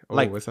 really? Oh,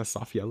 like what's a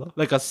soft yellow?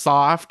 Like a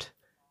soft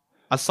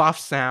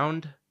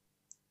sound,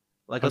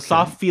 like a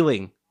soft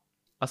feeling,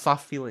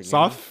 Soft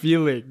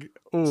feeling.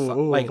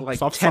 Like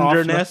soft,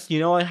 tenderness. You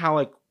know, like how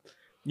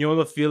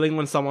the feeling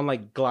when someone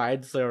like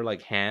glides their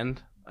like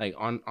hand like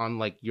on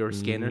like your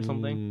skin or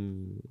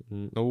something.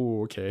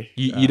 Oh, okay.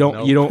 You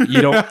don't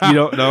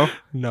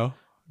know.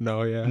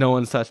 No, yeah. No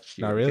one's touched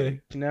you. Not really. Okay.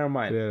 Never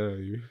mind.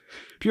 Yeah,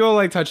 people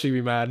like touching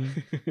me,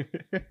 man.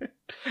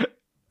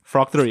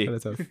 Frog 3.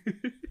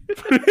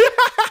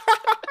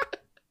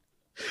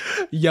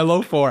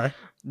 Yellow 4.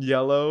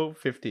 Yellow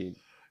 15.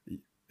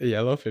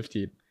 Yellow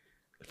 15.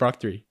 Frog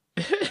 3.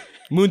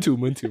 Moon 2.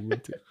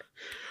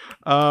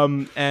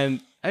 And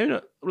I don't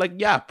know, like,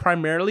 yeah,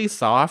 primarily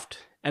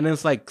soft. And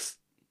it's like,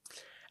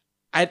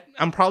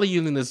 I'm probably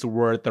using this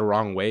word the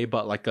wrong way,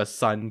 but like a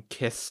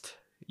sun-kissed,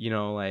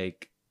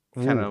 like,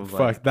 kind of fuck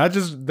like, that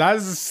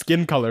is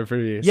skin color for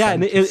me. Yeah,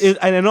 and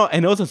I know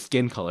it's a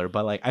skin color,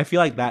 but like I feel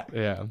like that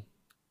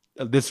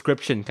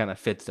description kind of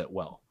fits it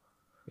well.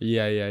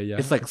 Yeah.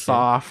 It's like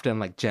soft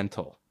and like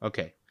gentle.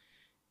 Okay.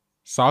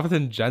 Soft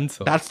and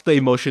gentle. That's the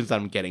emotions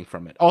I'm getting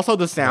from it. Also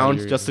the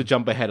sounds, just to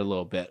jump ahead a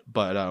little bit.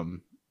 But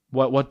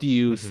what do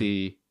you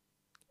see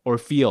or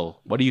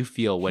feel? What do you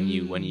feel when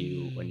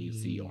you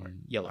see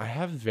yellow? I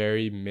have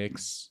very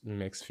mixed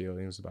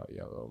feelings about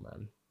yellow,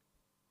 man.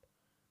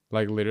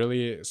 Like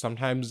literally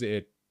sometimes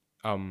it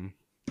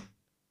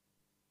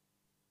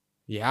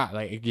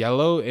like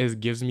yellow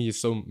gives me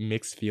so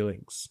mixed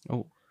feelings.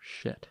 Oh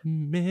shit.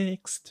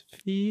 Mixed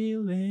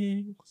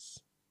feelings.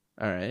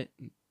 All right.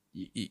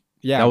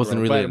 Yeah, that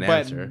wasn't really an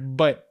answer.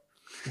 But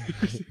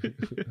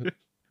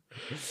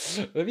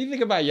let me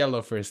think about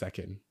yellow for a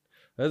second.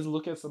 Let's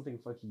look at something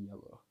fucking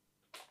yellow.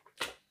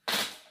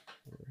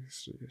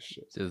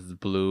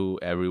 Just blew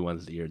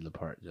everyone's ears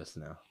apart just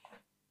now.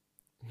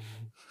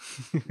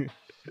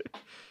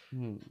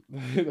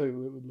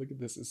 Look at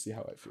this and see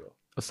how I feel.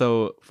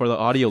 So for the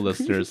audio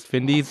listeners,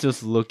 Findy's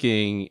just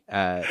looking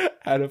at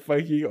a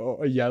fucking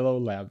yellow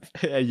lamp.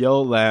 A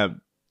yellow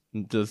lamp,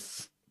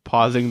 just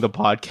pausing the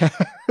podcast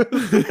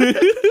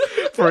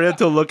for it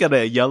to look at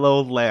a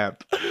yellow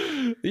lamp.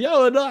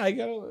 Yo, no, I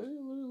gotta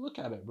look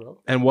at it, bro.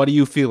 And what are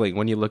you feeling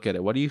when you look at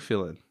it? What are you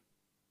feeling?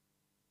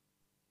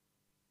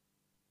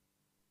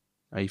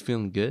 Are you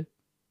feeling good?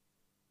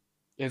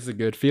 It's a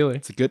good feeling.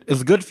 It's a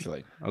good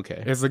feeling.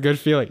 Okay. It's a good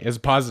feeling. It's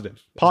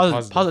positive.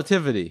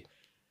 Positivity.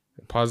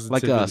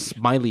 Positivity. Like a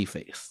smiley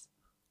face.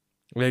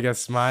 Like a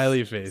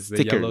smiley face.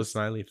 Stickers. The yellow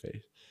smiley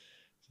face.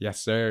 Yes,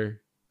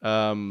 sir.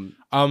 What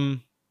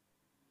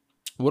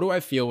do I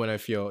feel when I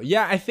feel?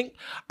 Yeah, I think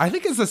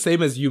it's the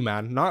same as you,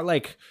 man. Not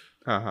like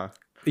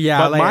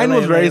Yeah, but mine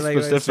was very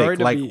specific.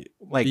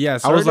 Yeah,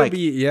 I was like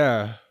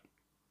yeah,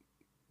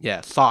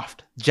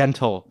 soft,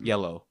 gentle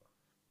yellow.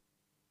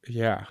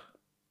 Yeah.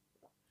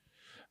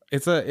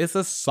 It's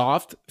a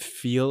soft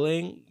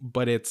feeling,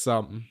 but it's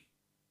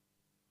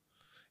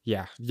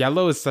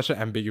yellow is such an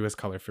ambiguous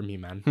color for me,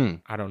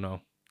 man. I don't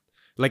know.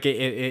 Like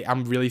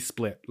I'm really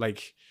split.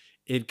 Like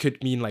it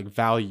could mean like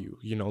value,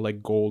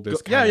 like gold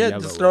is kind of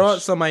yellowish. Just throw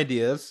out some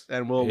ideas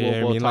and we'll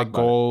talk like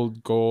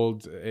about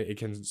gold it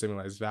can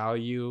symbolize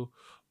value,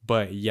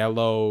 but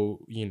yellow,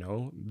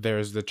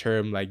 there's the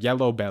term like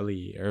yellow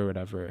belly or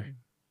whatever.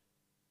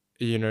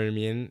 You know what I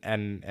mean?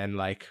 And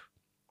like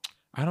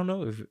I don't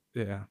know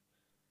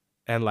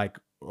and like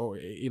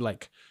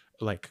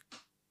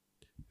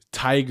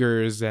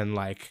tigers and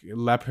like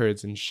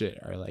leopards and shit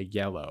are like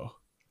yellow.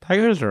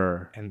 Tigers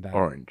are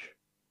orange.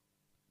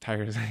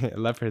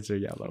 Leopards are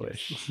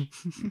yellowish.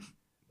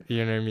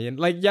 You know what I mean?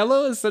 Like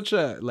yellow is such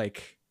a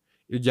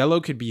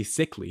yellow could be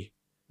sickly.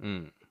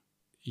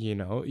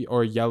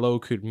 Or yellow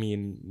could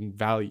mean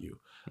value.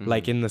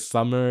 Like in the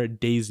summer,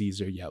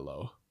 daisies are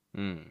yellow.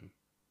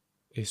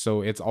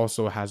 So it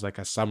also has like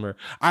a summer.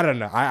 I don't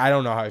know. I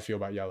don't know how I feel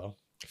about yellow.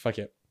 Fuck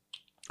it.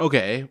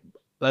 Okay,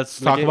 let's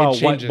talk about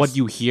what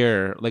you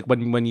hear. Like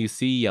when you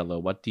see yellow,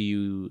 what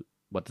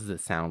does it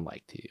sound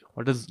like to you?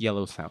 What does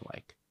yellow sound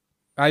like?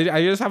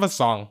 I just have a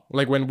song.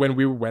 Like when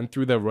we went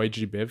through the Roy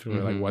G. Biv, we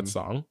were like, what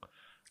song?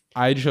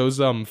 I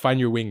chose Find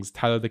Your Wings,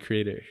 Tyler the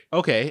Creator.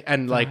 Okay,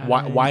 and like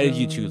why did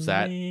you choose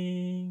that?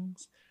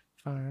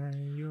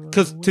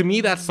 Because to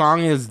me that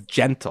song is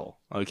gentle.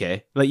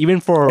 Okay, like even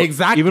for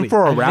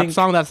a rap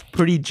song, that's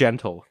pretty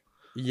gentle.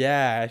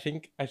 Yeah, I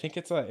think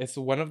it's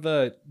one of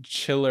the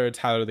chiller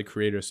Tyler the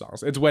Creator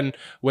songs. It's when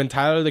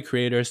Tyler the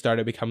Creator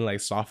started becoming like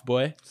soft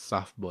boy.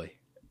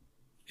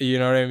 You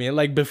know what I mean?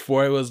 Like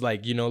before it was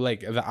like, you know,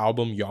 like the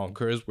album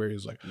Yonkers where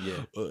he's like,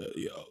 yeah,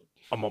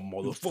 I'm a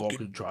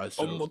motherfucking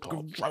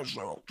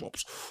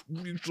Triceratops.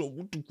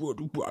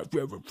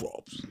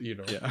 You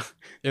know, yeah.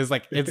 It's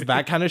like it's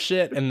that kind of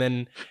shit, and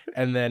then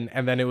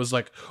it was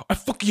like, I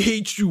fucking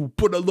hate you,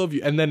 but I love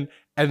you, and then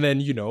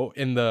you know,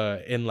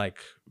 in like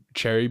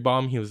Cherry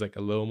Bomb, he was like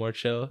a little more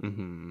chill.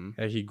 And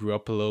he grew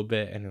up a little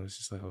bit, and it was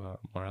just like a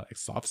lot more like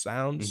soft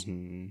sounds.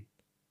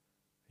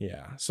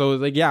 Yeah, so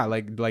like yeah,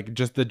 like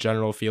just the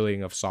general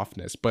feeling of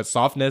softness, but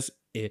softness,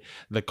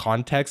 the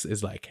context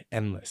is like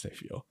endless. I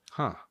feel,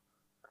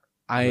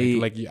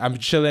 like I'm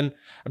chilling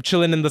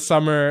in the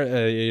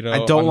summer. You know,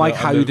 I don't like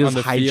how you just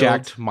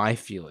hijacked my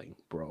feeling,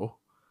 bro.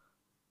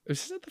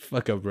 Shut the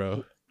fuck up,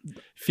 bro.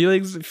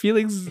 Feelings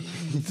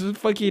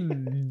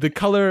fucking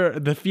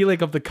the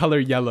feeling of the color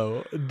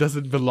yellow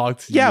doesn't belong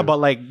to you. Yeah, but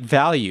like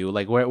value,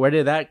 like where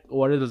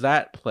does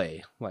that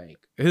play? Like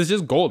it's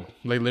just gold.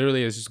 Like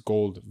literally it's just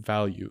gold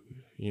value,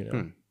 you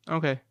know.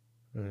 Okay.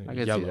 I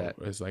can see that.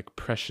 Is like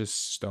precious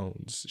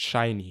stones,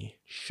 shiny,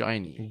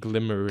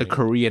 glimmering. The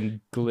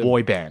Korean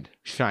boy band,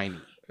 shiny.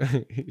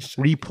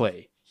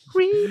 Replay.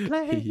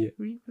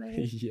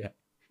 Yeah.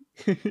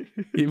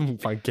 Even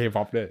fun K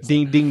pop this.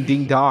 Ding ding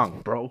ding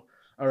dong, bro.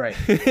 All right.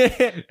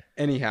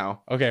 Anyhow,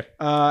 okay.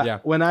 Yeah.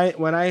 When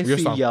I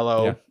see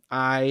yellow,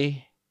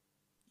 I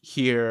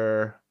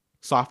hear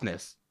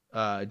softness,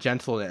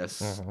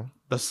 gentleness,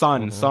 the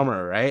sun,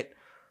 summer, right?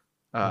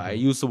 I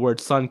use the word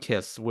sun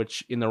kiss,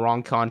 which in the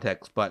wrong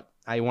context, but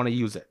I want to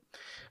use it.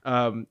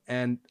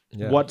 And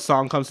what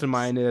song comes to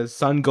mind is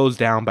 "Sun Goes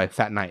Down" by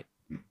Fat Night.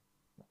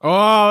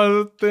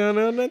 Oh,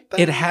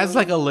 it has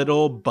like a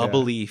little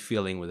bubbly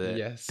feeling with it.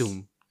 Yes.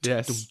 Doom.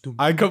 Yes,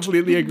 I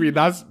completely agree.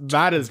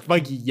 That is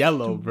fucking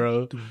yellow,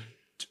 bro.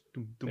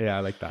 Yeah, I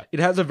like that. It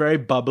has a very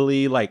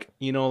bubbly, like,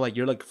 you know, like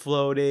you're like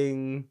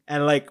floating,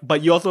 and like,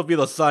 but you also feel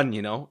the sun.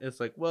 You know, it's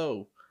like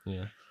whoa.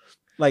 Yeah.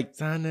 Like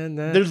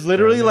there's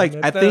literally like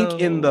I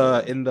think in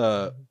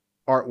the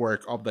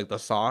artwork of like the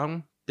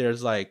song,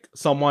 there's like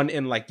someone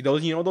in like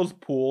those, you know, those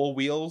pool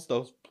wheels,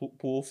 those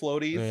pool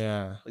floaties.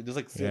 Yeah. Like just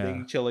like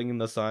sitting, chilling in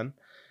the sun.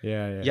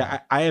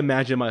 Yeah. I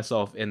imagine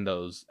myself in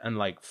those and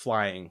like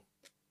flying.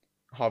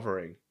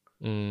 Hovering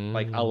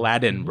like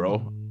Aladdin,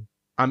 bro.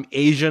 I'm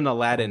Asian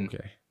Aladdin.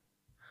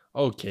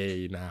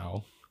 Okay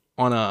now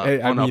on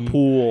a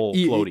pool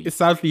floaty.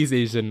 Southeast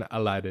Asian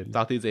Aladdin.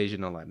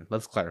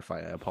 Let's clarify.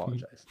 I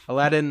apologize.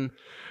 Aladdin,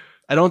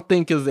 I don't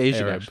think is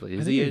Asian. Arab. Actually,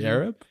 is he Asian?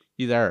 Arab?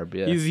 He's Arab.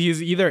 Yeah,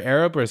 he's either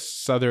Arab or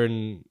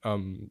Southern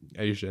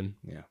Asian.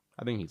 Yeah,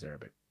 I think he's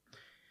Arabic.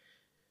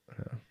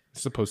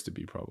 Supposed to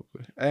be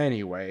probably.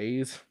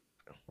 Anyways.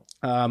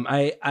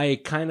 I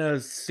kind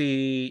of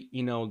see,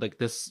 you know, like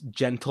this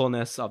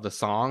gentleness of the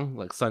song,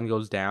 like sun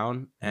goes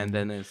down, and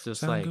then it's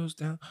just sun goes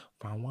down.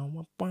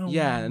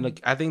 Yeah, and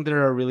like I think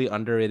they're a really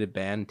underrated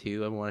band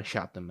too. I want to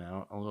shout them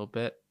out a little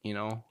bit, you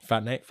know.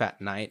 Fat Night,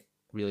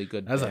 really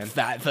good. That's band. A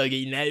fat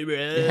fucking night, bro.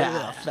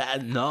 Yeah,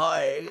 Fat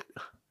Night.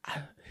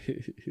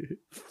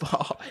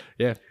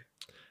 Yeah,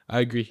 I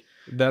agree.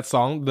 That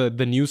song,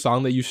 the new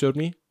song that you showed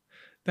me,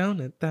 down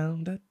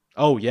that.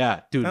 Oh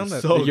yeah, dude.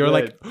 So you're good.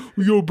 Like,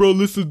 yo, bro,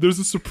 listen, there's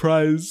a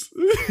surprise.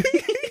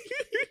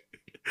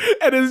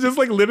 And it's just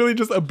like literally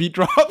just a beat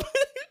drop.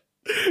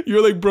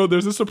 You're like, bro,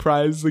 there's a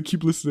surprise. Like,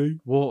 keep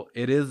listening. Well,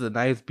 it is a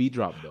nice beat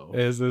drop though.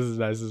 This is a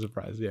nice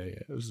surprise. Yeah.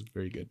 It was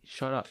very good.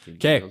 Shut up.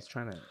 Okay. I was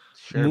trying to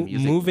share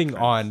music. Moving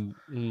on,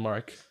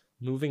 Mark.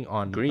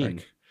 Green.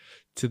 Mark,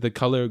 to the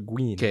color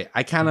green. Okay,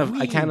 I kind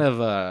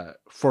of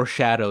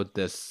foreshadowed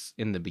this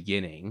in the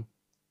beginning,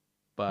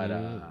 but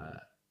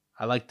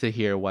I like to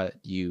hear what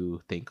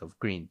you think of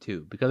green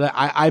too, because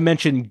I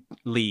mentioned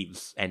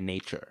leaves and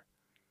nature.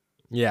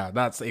 Yeah,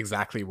 that's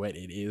exactly what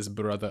it is,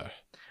 brother.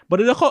 But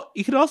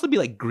it could also be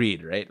like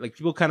greed, right? Like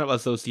people kind of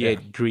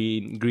associate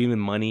green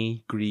and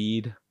money,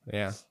 greed,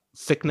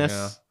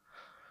 sickness.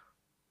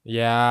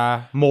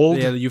 Yeah. Mold.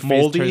 Yeah, your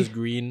face turns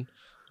green.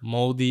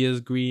 Moldy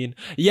is green.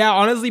 Yeah,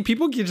 honestly,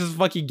 people can just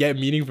fucking get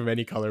meaning from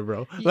any color,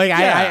 bro. Like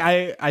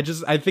I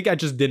think I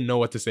just didn't know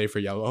what to say for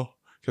yellow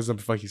because I'm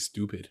fucking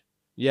stupid.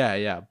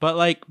 Yeah. But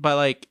I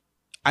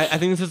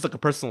think this is like a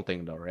personal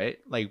thing though, right?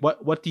 Like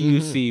what do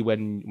you see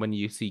when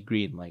you see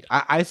green? Like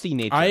I see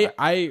nature.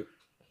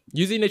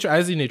 You see nature.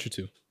 I see nature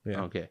too.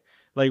 Yeah. Okay.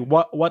 Like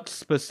what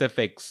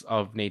specifics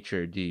of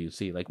nature do you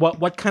see? Like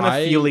what kind of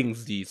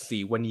feelings do you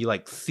see when you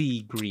like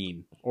see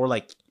green or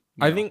like?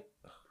 I think,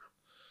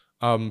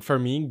 for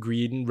me,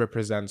 green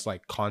represents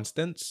like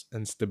constants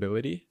and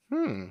stability.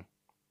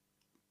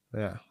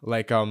 Yeah.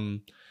 Like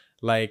you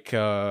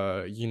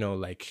know,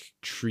 like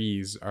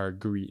trees are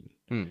green.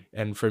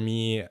 And for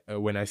me,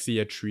 when I see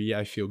a tree,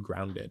 I feel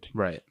grounded.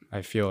 Right.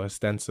 I feel a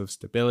sense of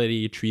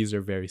stability. Trees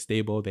are very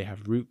stable. They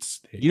have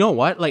roots. You know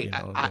what? Like,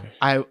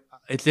 I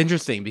it's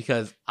interesting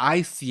because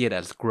I see it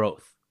as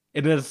growth.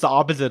 And it's the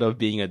opposite of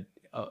being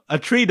a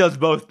tree does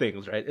both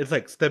things, right? It's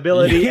like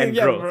stability and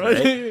growth,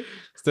 right?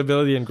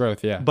 Stability and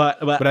growth, yeah.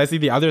 But I see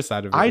the other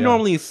side of it. I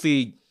normally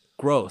see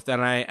growth,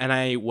 and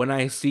I when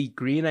I see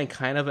green, I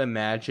kind of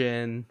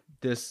imagine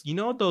this, you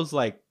know, those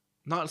like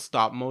not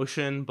stop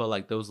motion, but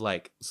like those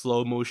like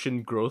slow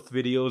motion growth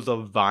videos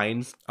of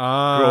vines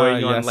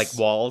growing on like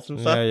walls and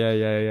stuff.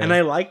 Yeah. And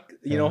I like,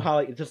 you know, how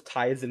like, it just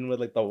ties in with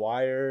like the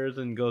wires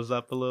and goes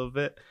up a little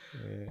bit.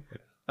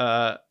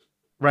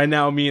 Right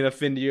now, me and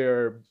Afindi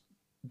are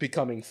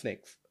becoming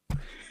snakes.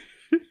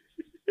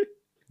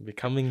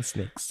 Becoming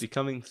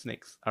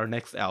Snakes. Our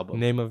next album.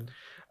 Name of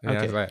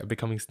right.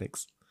 Becoming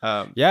Snakes.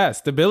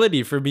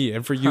 Stability for me,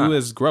 and for you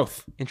is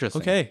growth.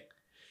 Interesting. Okay.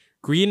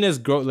 Green is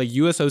growth. Like,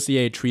 you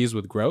associate trees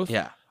with growth.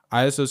 Yeah.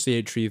 I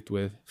associate trees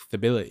with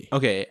stability.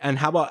 Okay. And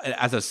how about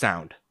as a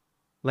sound?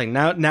 Like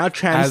now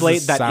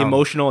translate that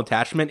emotional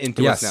attachment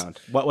into a sound.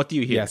 What do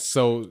you hear? Yes.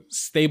 So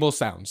stable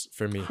sounds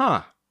for me.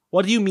 Huh.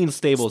 What do you mean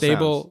stable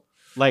sounds?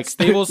 Like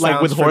stable sounds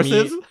like with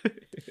horses?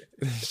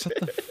 Shut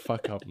the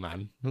fuck up,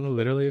 man. I'm gonna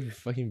literally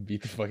fucking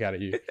beat the fuck out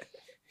of you.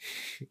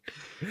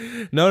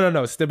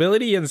 No.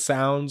 Stability in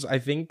sounds, I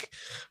think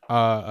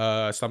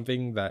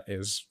something that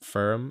is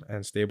firm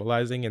and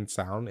stabilizing in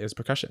sound is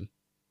percussion.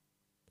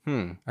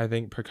 I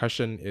think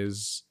percussion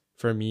is,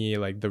 for me,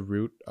 like the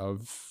root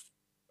of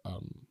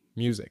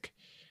music.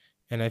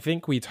 And I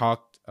think we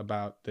talked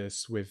about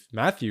this with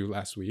Matthew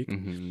last week.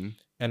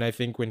 And I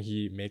think when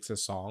he makes a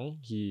song,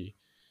 he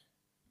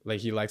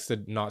likes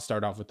to not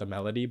start off with the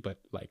melody, but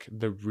like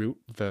the root,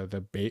 the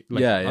base,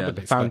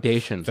 the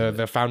foundation.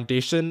 The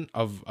foundation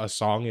of a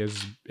song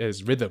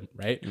is rhythm,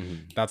 right?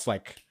 That's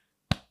like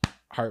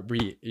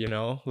heartbeat, you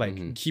know,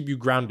 like keep you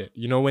grounded.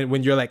 You know,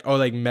 when you're like, oh,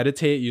 like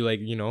meditate, you like,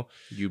 you know,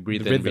 you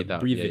breathe in, breathe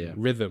out.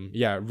 Rhythm,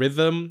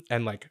 rhythm,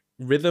 and like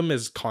rhythm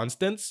is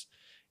constants,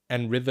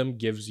 and rhythm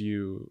gives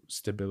you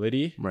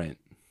stability, right?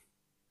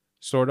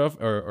 Sort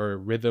of, or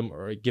rhythm,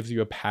 or it gives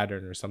you a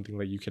pattern or something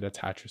that you can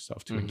attach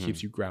yourself to and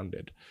keeps you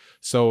grounded.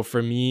 So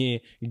for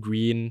me,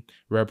 green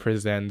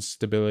represents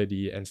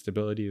stability, and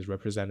stability is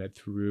represented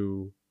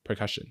through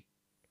percussion,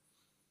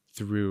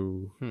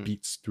 through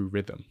beats, through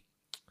rhythm.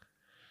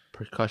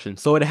 Percussion.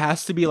 So it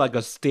has to be like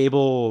a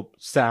stable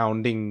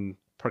sounding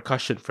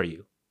percussion for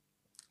you.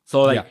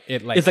 So like,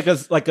 it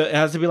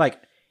has to be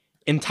like,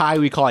 in Thai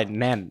we call it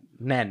nan.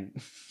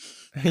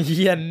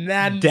 Yeah,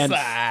 nan.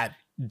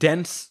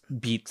 Dense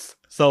beats.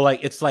 So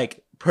like it's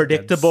like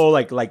predictable,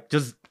 like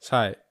just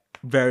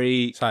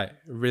very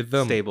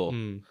rhythm stable.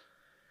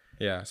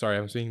 Yeah, sorry,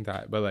 I'm saying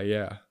that, but like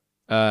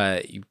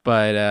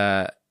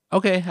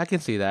okay, I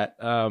can see that.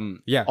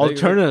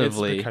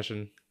 Alternatively,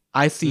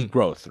 I see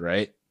growth,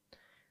 right?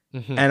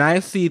 And I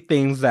see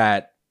things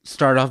that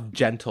start off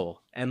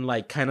gentle and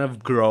like kind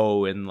of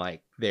grow in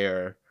like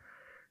their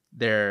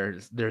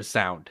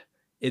sound.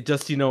 It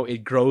just, you know,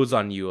 it grows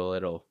on you a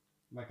little.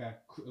 Like a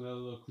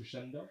little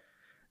crescendo?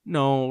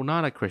 No,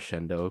 not a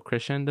crescendo.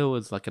 Crescendo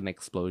is like an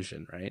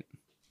explosion, right?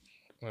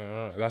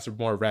 That's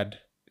more red.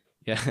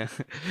 Yeah.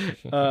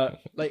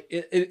 Like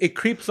it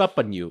creeps up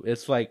on you.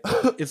 It's like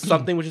it's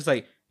something which is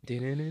like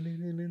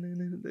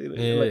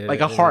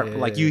like a harp.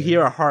 Like you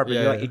hear a harp and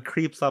you're like, it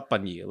creeps up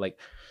on you. Like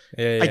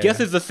I guess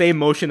it's the same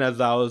motion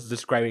as I was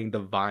describing the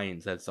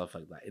vines and stuff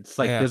like that. It's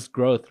like this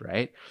growth,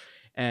 right?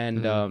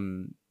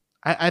 And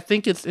I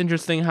think it's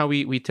interesting how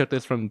we took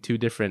this from two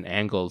different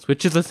angles,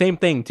 which is the same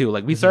thing too.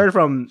 Like we started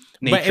from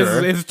nature.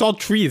 But it's all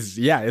trees.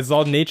 Yeah, it's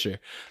all nature.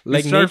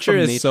 Like nature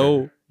is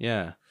so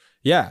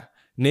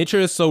nature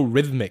is so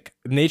rhythmic.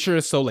 Nature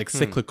is so like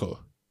cyclical.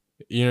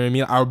 You know what I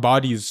mean? Our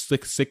body is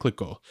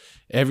cyclical.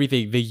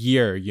 Everything, the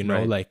year, you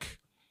know, like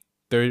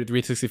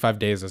 365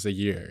 days is a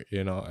year,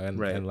 you know,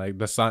 and like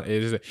the sun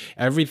is,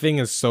 everything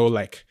is so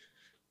like,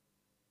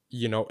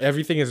 you know,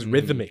 everything is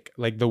rhythmic.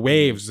 Like the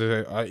waves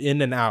are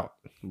in and out,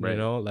 you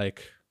know,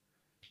 like.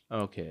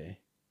 Okay.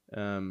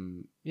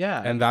 And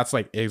that's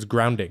like, it's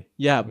grounding.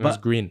 Yeah, but it's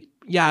green.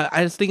 Yeah,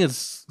 I just think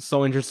it's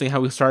so interesting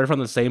how we started from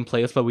the same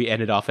place, but we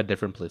ended off at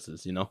different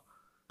places, you know?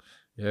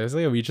 Yeah, it's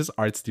like we just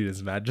art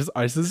students, man. Just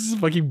arts. This is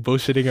fucking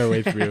bullshitting our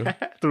way through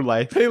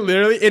life. Like,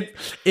 literally,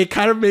 it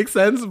kind of makes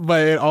sense,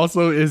 but it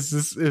also is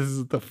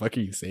the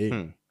fucking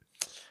same.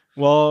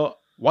 Well,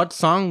 what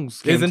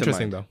songs came it's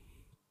interesting to mind? Though.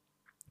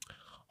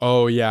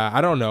 Oh yeah, I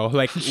don't know.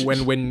 Like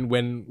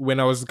when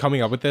I was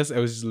coming up with this, it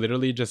was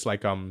literally just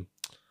like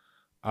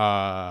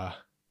I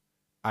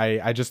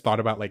just thought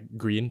about like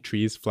green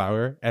trees,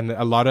 flower, and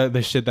a lot of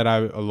the shit that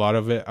I've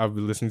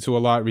been listening to a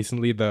lot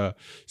recently. The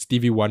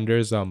Stevie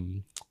Wonder's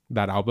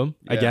that album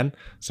again.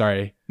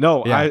 Sorry.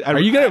 No, yeah. Were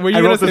you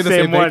gonna say the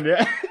same one?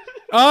 Yeah.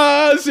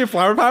 See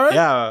Flower Power?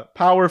 Yeah,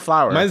 Power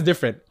Flower. Mine's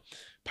different.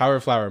 Power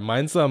Flower.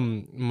 Mine's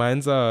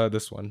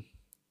this one.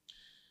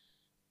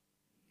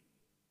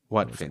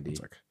 What, Fendi?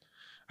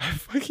 I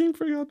fucking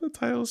forgot the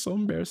title. So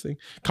embarrassing.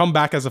 Come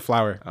Back as a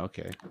Flower.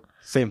 Okay.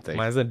 Same thing.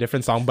 Mine's a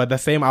different song, but the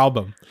same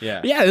album.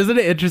 Yeah. Yeah, isn't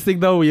it interesting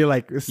though? We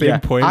like same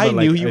point. I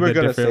but, knew like, you were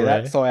gonna say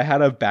that, so I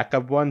had a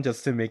backup one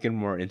just to make it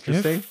more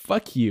interesting.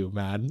 Fuck you,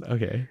 man.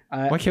 Okay.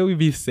 Why can't we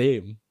be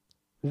same?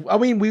 I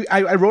mean,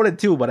 I wrote it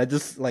too, but I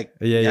just like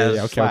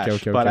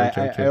Okay. But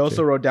I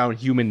also wrote down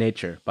 "Human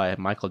Nature" by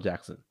Michael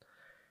Jackson.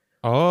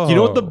 Oh, you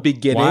know what the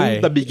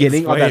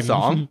beginning of that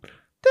song?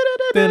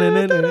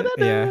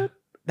 Yeah,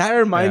 that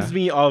reminds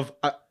me of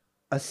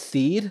a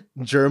seed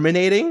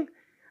germinating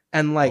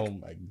and like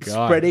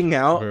spreading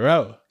out,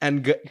 bro.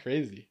 And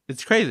crazy.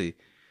 It's crazy.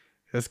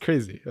 That's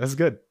crazy. That's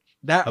good.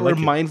 That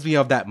reminds me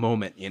of that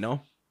moment, you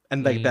know,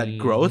 and like that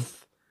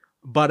growth.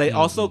 But it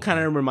also kind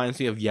of reminds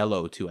me of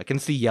yellow too. I can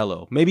see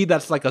yellow. Maybe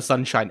that's like a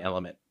sunshine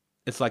element.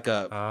 It's like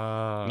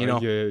a, you know,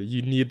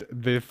 you need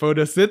the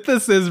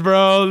photosynthesis,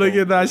 bro. Look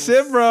at that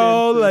shit,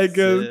 bro. Like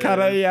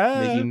kind of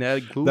making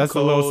that glucose. That's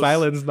a little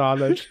silence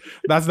knowledge.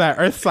 That's that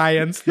earth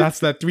science. That's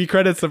that 3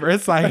 credits of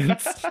earth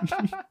science.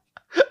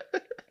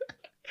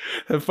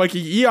 The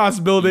fucking EOS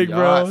building,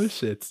 bro.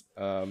 Shit.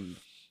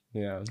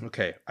 Yeah.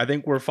 Okay. I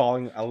think we're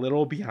falling a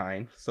little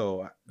behind.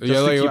 So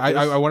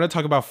I want to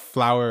talk about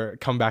flower.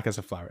 Come Back as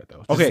a Flower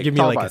though. Okay. Give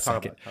me like a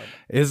second.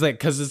 It's like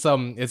because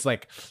it's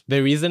like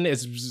the reason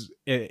is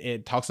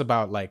it talks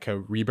about like a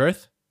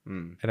rebirth.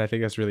 And I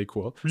think that's really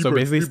cool. So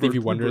basically, Stevie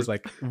Wonder is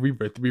like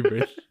rebirth.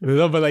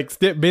 No, but like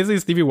basically,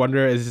 Stevie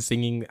Wonder is just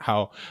singing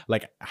how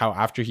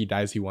after he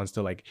dies, he wants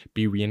to like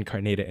be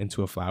reincarnated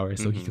into a flower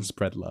so he can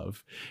spread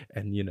love,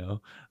 and you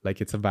know, like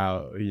it's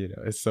about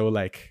it's so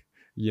like.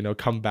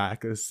 Come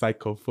back, a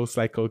full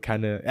cycle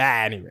kind of.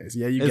 Anyways,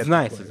 yeah, it's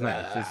nice. It's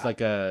nice. It's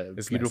like a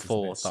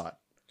beautiful thought.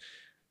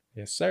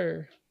 Yes,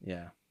 sir.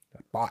 Yeah,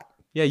 thought.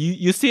 Yeah,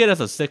 you see it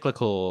as a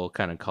cyclical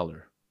kind of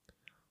color.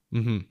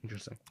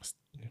 Interesting.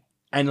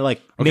 And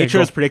like nature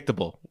is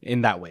predictable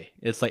in that way.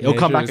 It's like it'll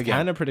come back again.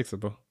 Kind of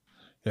predictable.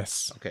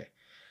 Yes. Okay.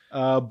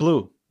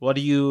 Blue. What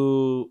do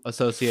you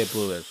associate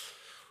blue with?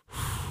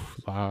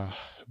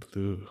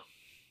 Blue.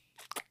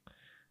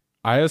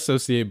 I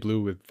associate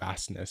blue with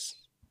vastness.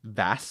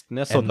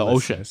 Vastness of the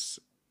ocean,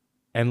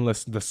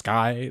 endless, the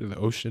sky, the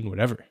ocean,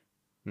 whatever.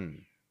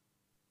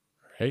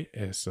 Right?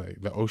 It's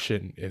like the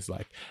ocean is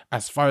like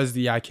as far as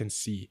the eye can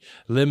see,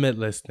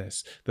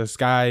 limitlessness. The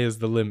sky is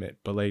the limit,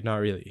 but like not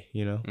really,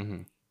 you know.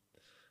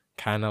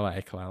 Kind of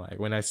like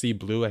when I see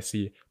blue, I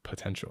see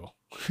potential.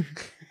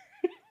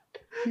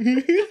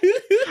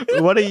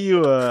 What are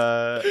you,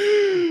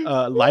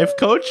 life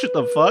coach? What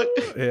the fuck?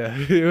 Yeah.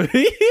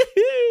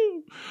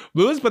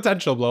 Blue is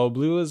potential, bro.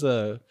 Blue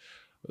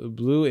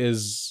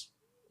is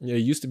it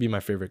used to be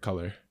my favorite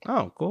color.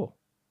 Oh, cool.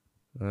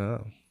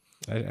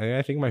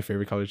 I think my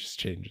favorite color just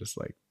changed. Just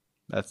like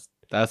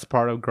that's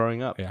part of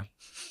growing up. Yeah.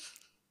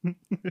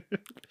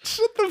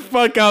 Shut the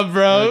fuck up,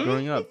 bro.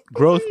 Growing up,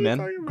 growth,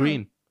 man.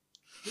 Green.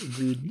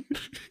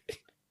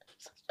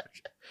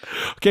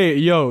 Okay,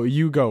 yo,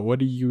 you go. What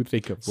do you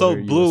think of? So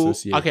blue.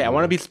 Okay, I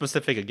want to be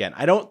specific again.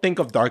 I don't think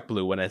of dark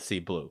blue when I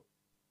see blue.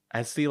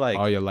 I see like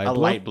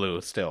light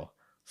blue still.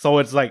 So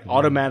it's like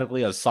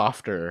automatically a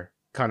softer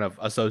kind of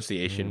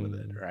association with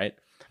it, right?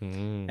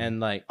 And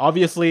like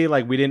obviously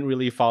like we didn't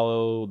really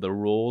follow the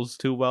rules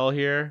too well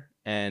here,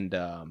 and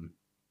no,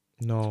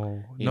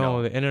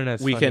 the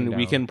internet's we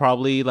can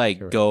probably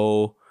like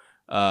go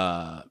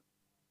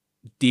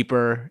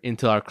deeper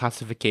into our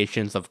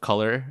classifications of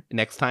color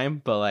next time,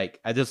 but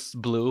like I just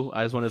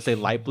want to say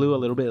light blue, a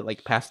little bit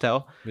like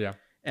pastel,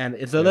 and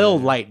it's a little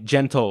light,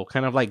 gentle,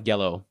 kind of like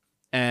yellow,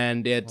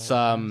 and it's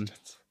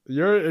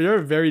you're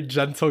a very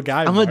gentle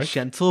guy. I'm a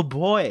gentle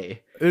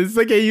boy. It's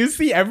like you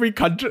see every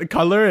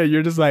color and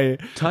you're just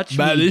like, touch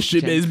man, me. This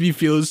shit makes me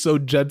feel so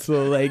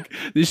gentle. Like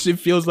this shit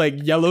feels like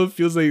yellow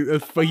feels like a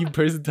fucking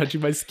person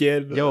touching my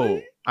skin. Yo,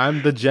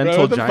 I'm the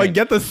gentle giant.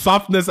 Get the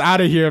softness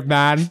out of here,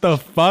 man. What the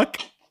fuck?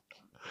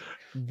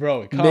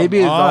 Bro, maybe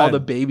it's all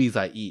the babies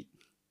I eat.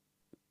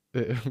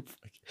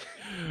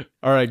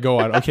 All right, go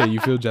on. Okay, you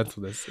feel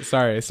gentleness.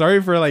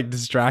 Sorry for like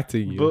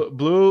distracting you.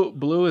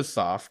 Blue is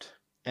soft,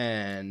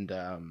 and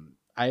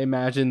I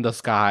imagine the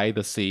sky,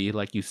 the sea,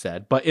 like you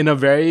said, but in a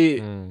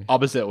very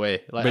opposite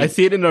way. Like I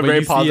see it in a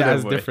very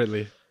positive way.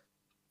 Differently.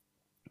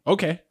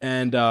 Okay.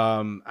 And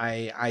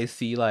I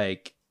see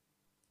like,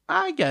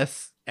 I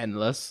guess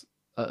endless,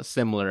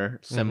 similar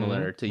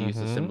to use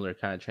a similar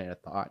kind of train of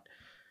thought.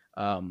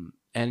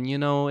 And you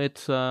know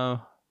it's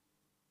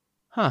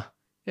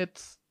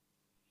it's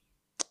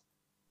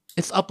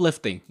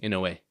uplifting in a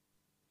way.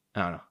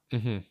 I don't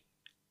know.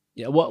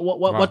 Yeah.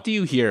 What do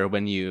you hear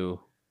when you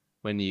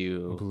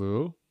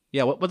blue?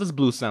 Yeah. What does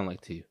blue sound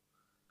like to you?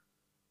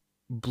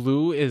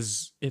 Blue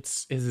is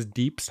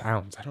deep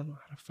sounds. I don't know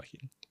how to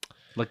fucking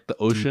like the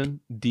ocean,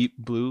 deep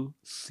blue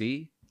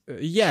sea.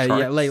 Yeah,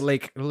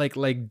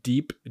 like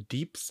deep.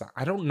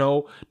 I don't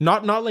know,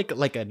 not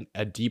like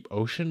a deep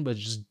ocean, but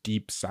just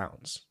deep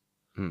sounds.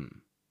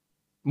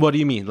 What do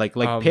you mean? Like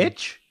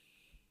pitch?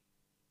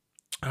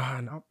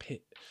 Not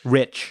pitch.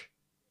 Rich.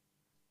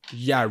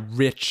 Yeah,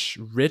 rich,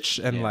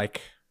 and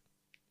like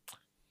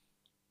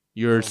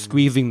You're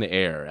squeezing the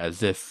air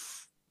as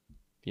if,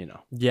 you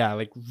know. Yeah,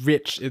 like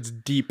rich. It's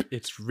deep.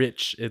 It's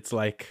rich. It's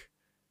like,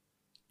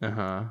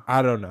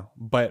 I don't know,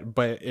 but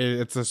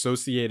it's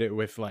associated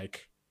with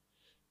like,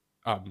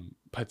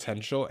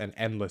 potential and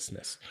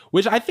endlessness,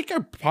 which I think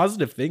are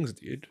positive things,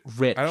 dude.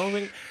 Rich. I don't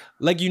think,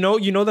 like, you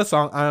know the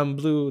song "I'm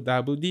blue."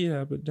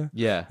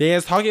 Yeah.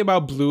 It's talking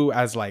about blue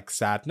as like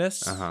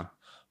sadness.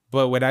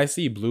 But when I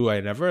see blue,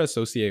 I never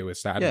associate it with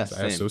sadness.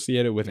 I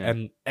associate it with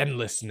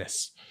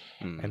endlessness,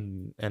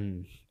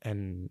 and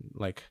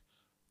like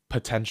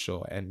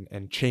potential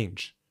and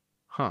change.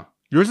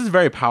 Yours is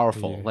very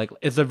powerful. Yeah. Like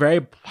it's a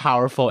very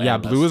powerful. Yeah,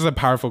 endless. Blue is a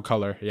powerful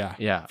color. Yeah,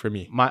 yeah. For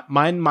me,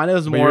 mine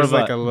is more of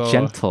like a little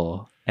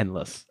gentle,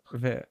 endless.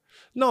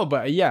 No,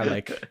 but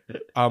yeah,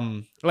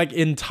 like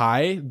in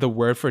Thai, the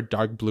word for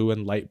dark blue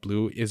and light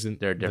blue isn't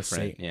they're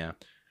different. The same. Yeah,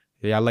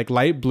 yeah. Like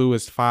light blue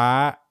is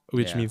fa,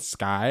 which means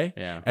sky.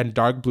 Yeah, and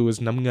dark blue is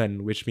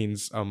namngan, which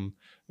means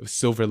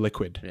silver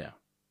liquid. Yeah,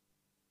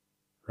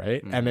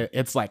 right. And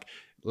it's like,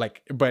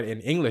 but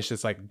in English,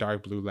 it's like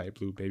dark blue, light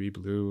blue, baby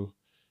blue.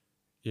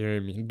 You know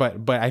what I mean?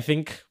 But I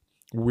think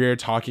we're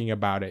talking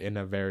about it in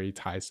a very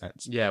Thai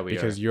sense. Yeah,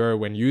 because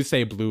when you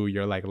say blue,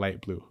 you're like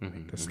light blue,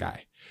 like the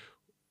sky.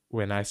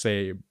 When I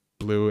say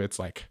blue, it's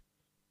like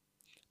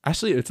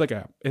actually it's like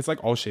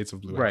all shades of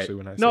blue. Right. Actually,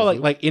 when I say blue.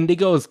 like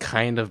indigo is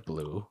kind of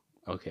blue.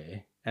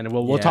 Okay, and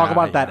we'll talk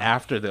about that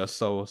after this.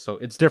 So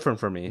it's different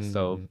for me.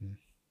 So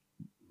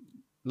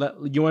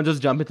you want to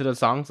just jump into the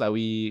songs that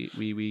we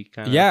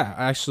kind of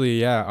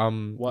actually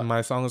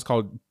my song is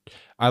called.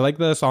 I like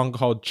the song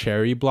called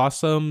Cherry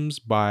Blossoms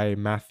by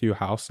Matthew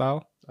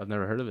Halsall. I've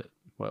never heard of it.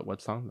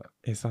 What song is that?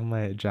 It's on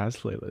my jazz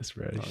playlist,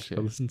 bro. You should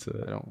listen to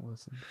it. I don't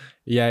listen.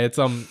 Yeah, it's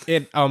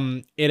it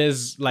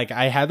is like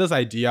I had this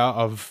idea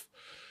of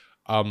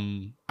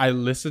I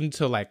listened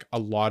to like a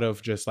lot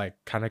of just like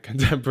kind of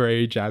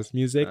contemporary jazz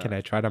music and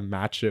I try to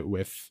match it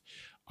with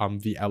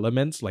the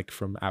elements like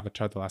from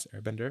Avatar: The Last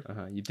Airbender.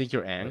 You think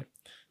you're Aang?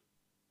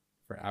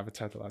 For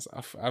Avatar: The Last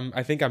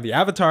I think I'm the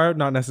Avatar,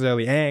 not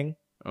necessarily Aang.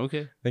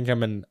 Okay. I think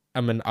I'm an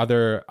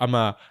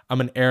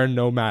air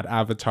nomad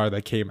avatar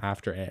that came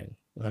after Aang.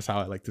 That's how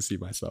I like to see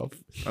myself.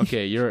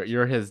 Okay,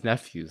 you're his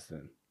nephews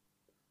then.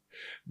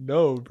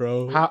 No,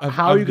 bro.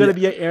 How are you gonna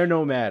be an air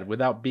nomad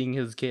without being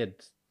his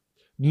kids?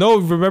 No,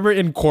 remember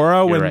in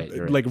Korra when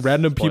like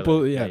random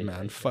Spoiler. people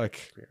man, fuck.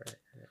 Right.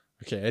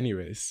 Okay,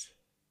 anyways.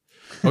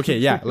 Okay,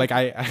 yeah, like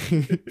I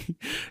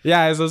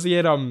I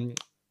associate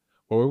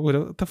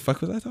what the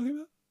fuck was I talking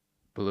about?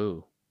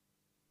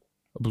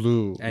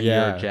 Blue and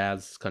your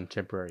jazz,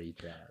 contemporary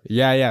jazz.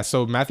 Yeah.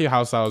 So Matthew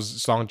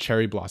Halsall's song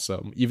Cherry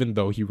Blossom, even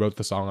though he wrote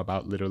the song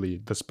about literally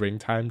the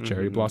springtime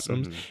cherry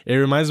blossoms, it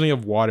reminds me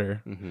of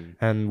water.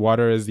 And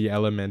water is the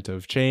element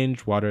of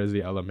change. Water is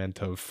the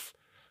element of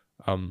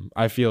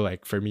I feel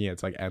like for me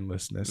it's like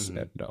endlessness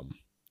and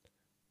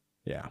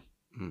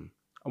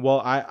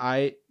Well,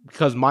 I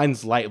because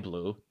mine's light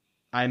blue,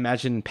 I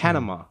imagine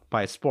Panama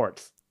by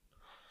Sports.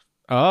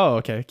 Oh,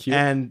 okay. Cute.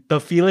 And the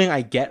feeling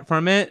I get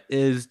from it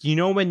is, you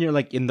know, when you're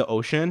like in the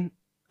ocean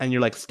and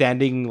you're like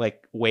standing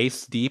like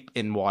waist deep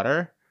in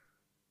water.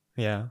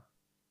 Yeah.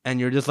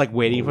 And you're just like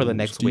waiting for the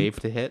next wave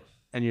to hit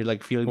and you're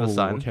like feeling the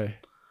sun. Okay.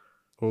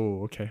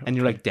 Oh, okay. And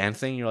you're like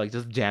dancing, you're like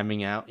just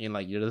jamming out and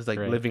like you're just like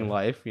living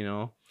life, you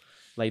know?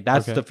 Like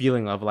that's the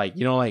feeling of like,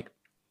 you know, like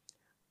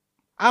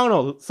I don't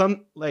know,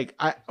 some like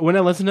when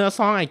I listen to a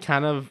song,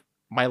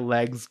 my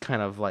legs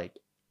kind of like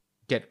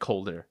get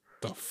colder.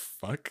 The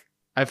fuck?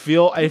 I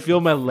feel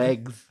my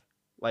legs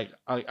like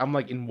I'm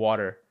like in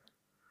water.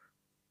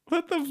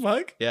 What the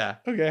fuck? Yeah.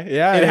 Okay.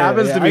 Yeah. It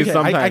happens to me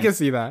sometimes. I can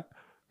see that.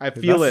 I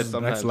feel it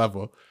sometimes. Next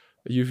level.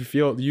 You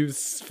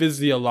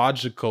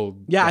physiological.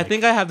 Yeah, like, I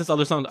think I have this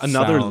other song,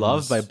 Another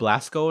Love by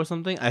Blasco or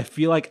something. I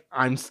feel like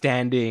I'm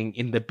standing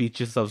in the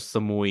beaches of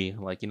Samui,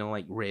 like, you know,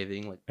 like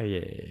raving, like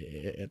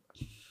yeah.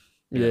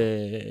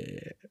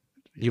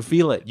 You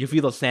feel it. You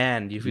feel the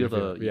sand. You feel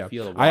the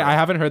water. I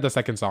haven't heard the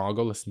second song. I'll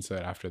go listen to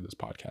it after this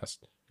podcast.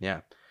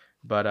 Yeah.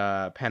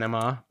 But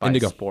Panama by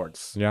Indigo.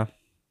 Sports. Yeah.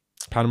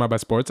 Panama by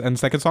Sports. And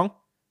second song?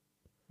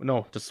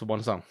 No, just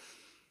one song.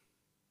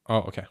 Oh,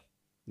 okay.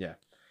 Yeah.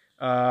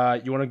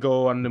 You want to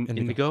go on the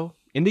Indigo?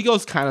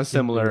 Indigo's kind of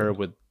similar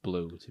with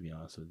Blue, to be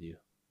honest with you.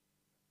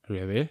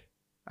 Really?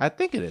 I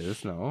think it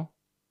is, no?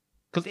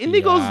 Because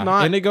Indigo's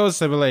not... Indigo's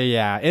similar,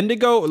 yeah.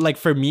 Indigo, like,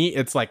 for me,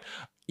 it's like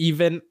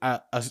even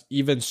a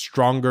even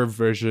stronger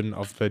version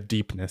of the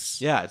deepness.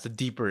 Yeah, it's a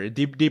deeper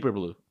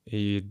Blue.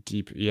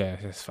 Deep, yeah,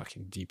 it's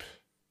fucking deep.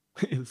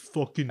 It's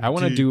fucking deep. I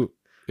want to do...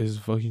 It's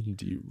fucking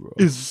deep, bro.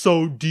 It's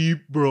so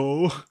deep,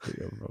 bro.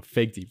 Yeah, bro.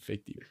 Fake deep.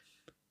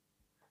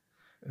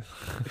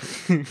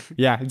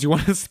 Yeah, do you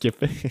want to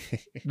skip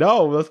it?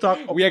 No, let's talk.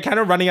 We are kind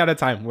of running out of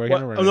time.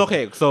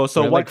 Okay, so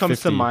what like comes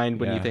 50, to mind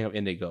when you think of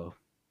Indigo?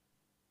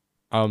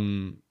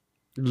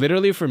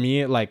 Literally for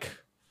me, like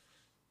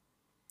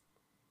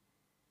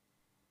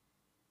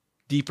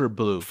deeper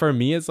blue. For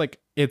me, it's like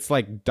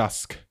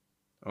dusk.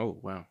 Oh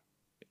wow.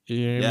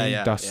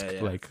 Yeah, dusk,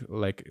 yeah. Like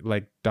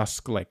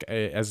dusk, like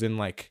as in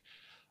like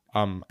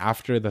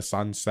after the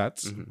sun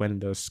sets, when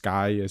the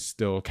sky is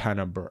still kind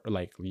of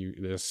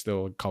there's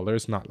still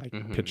colors, not like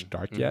pitch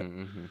dark yet.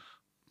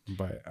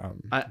 But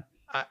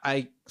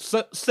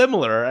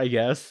similar, I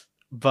guess.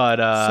 But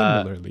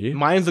similarly,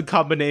 mine's a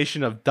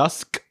combination of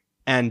dusk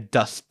and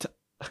dust,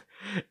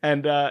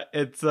 and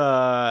it's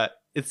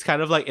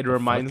kind of like it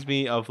reminds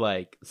me of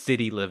like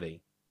city living.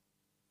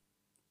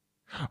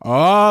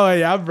 Oh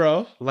yeah,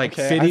 bro. Like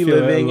city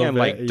living and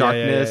like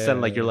darkness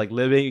and like you're like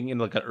living in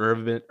like an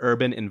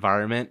urban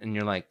environment and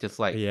you're like just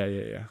like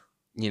you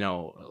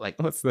know, like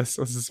what's this?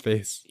 What's his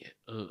face?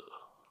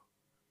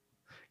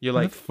 You're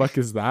like, what the fuck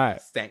is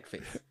that? Stank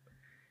face.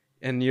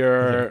 And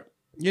you're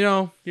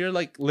you're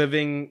like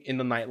living in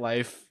the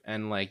nightlife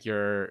and like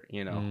you're,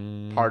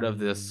 part of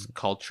this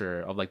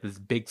culture of like this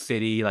big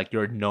city, like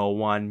you're no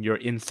one, you're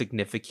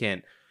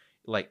insignificant.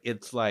 Like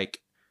it's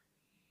like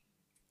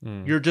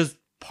you're just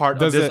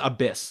part of this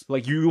abyss.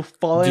 Like you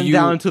falling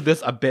down into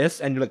this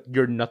abyss and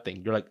you're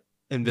nothing. You're like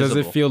invisible.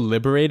 Does it feel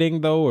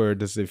liberating though, or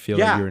does it feel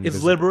like you're invisible?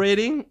 It's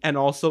liberating and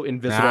also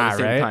invisible at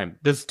the same time.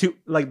 There's two,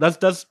 like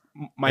that's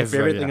my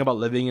favorite thing about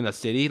living in a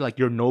city. Like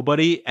you're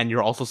nobody and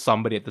you're also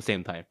somebody at the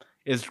same time.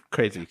 It's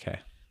crazy. Okay.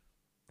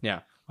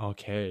 Yeah.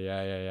 Okay.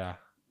 Yeah.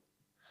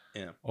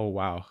 Oh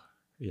wow.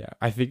 Yeah.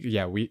 I think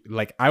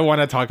I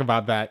want to talk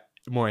about that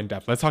more in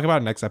depth. Let's talk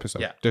about it next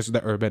episode. Yeah. Just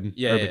the urban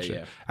shit.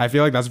 Yeah. I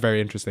feel like that's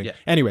very interesting. Yeah.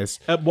 Anyways.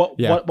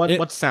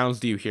 What sounds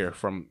do you hear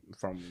from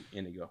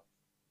Indigo?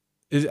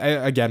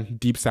 Again,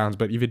 deep sounds,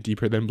 but even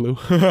deeper than Blue.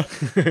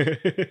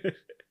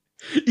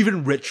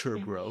 Even richer,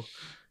 bro.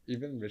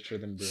 Even richer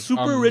than Blue.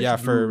 Super rich. Yeah,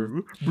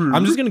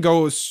 I'm just gonna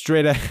go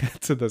straight ahead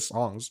to the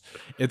songs.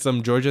 It's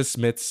Georgia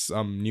Smith's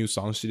new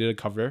song. She did a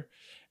cover,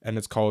 and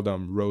it's called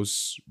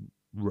Rose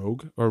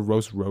Rogue or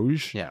Rose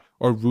Rouge. Yeah.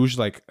 Or Rouge,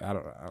 like I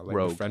don't know,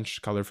 like the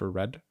French color for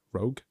red.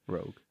 Rogue.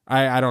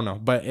 I don't know,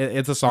 but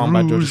it's a song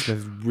by Georgia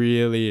Smith.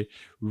 Really,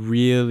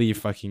 really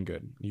fucking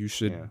good. You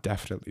should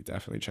definitely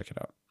check it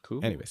out.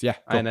 Cool. Anyways, yeah.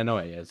 And I know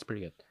it. Yeah, it's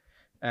pretty good.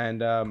 And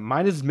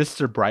mine is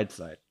Mr.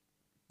 Brightside.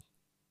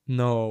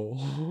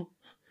 No.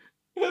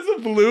 That's a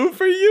Blue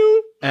for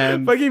you?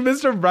 And fucking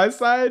Mr.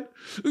 Brightside?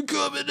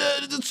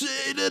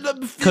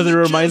 Because it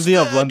reminds me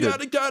of London.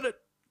 Got it.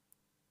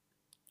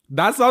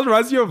 That song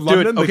reminds you of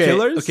London, Dude, The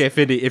Killers? Okay,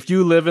 Findy, if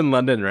you live in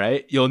London,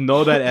 right, you'll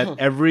know that at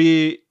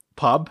every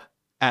pub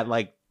at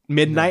like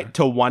midnight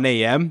to 1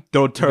 a.m.,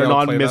 they'll turn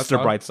on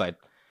Mr. Brightside.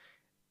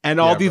 And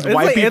all these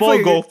white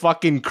people go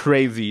fucking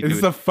crazy, dude.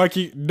 It's a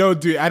fucking... No,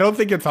 dude, I don't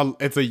think it's a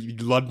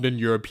London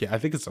European. I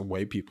think it's a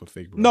white people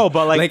thing, bro. No,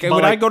 but like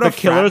when I go to the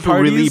Killers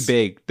were really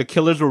big. The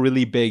Killers were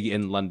really big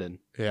in London.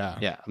 Yeah.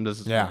 Yeah, I'm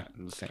just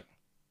saying.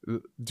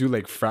 Do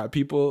like frat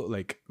people,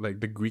 like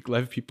the Greek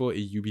life people at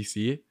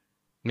UBC,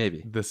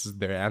 maybe this is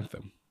their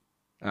anthem.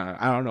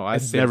 I don't know.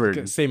 I've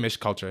never... Same-ish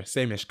culture.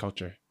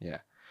 Yeah.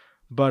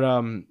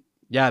 But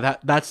yeah,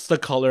 that's the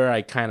color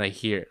I kind of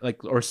hear,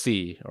 like, or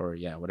see, or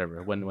yeah,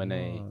 whatever. When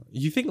I...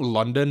 You think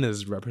London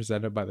is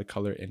represented by the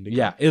color indigo?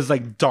 Yeah, it's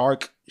like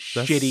dark,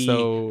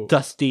 shitty,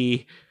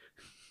 dusty.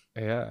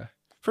 Yeah.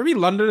 For me,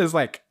 London is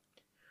like...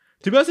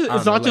 To be honest,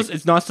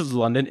 it's not just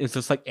London. It's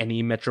just like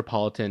any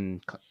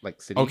metropolitan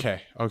like city.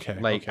 Okay.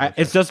 Like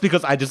it's just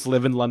because I just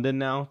live in London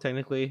now,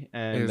 technically,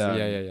 and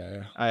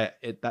yeah.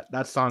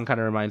 That song kind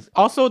of reminds.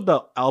 Also,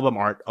 the album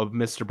art of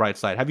Mr.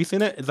 Brightside. Have you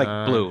seen it? It's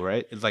like blue,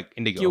 right? It's like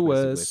indigo.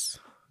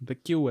 The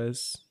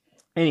QS.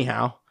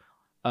 Anyhow,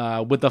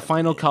 with the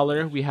final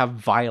color, we have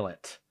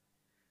violet.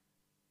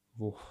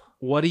 Ooh.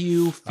 What do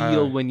you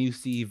feel when you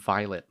see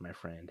violet, my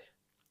friend?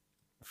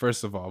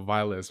 First of all,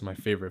 violet is my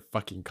favorite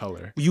fucking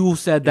color. You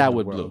said that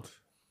with blue.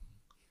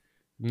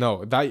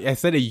 No, I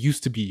said it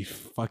used to be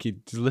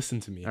fucking... Just listen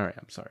to me. All right,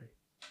 I'm sorry.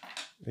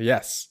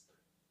 Yes.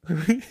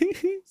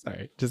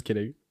 Sorry, just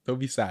kidding. Don't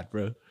be sad,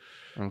 bro.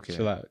 Okay.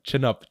 Chill out.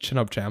 Chin up,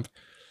 champ.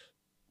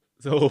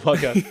 So,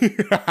 fuck up.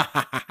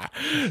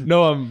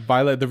 No,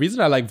 violet. The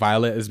reason I like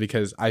violet is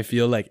because I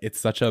feel like it's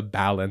such a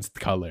balanced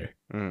color.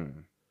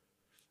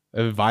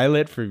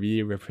 Violet for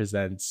me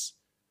represents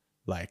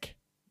like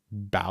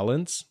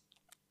balance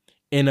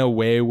in a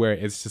way where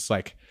it's just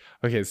like,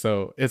 okay,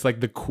 so it's like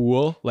the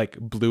cool, like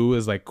blue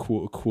is like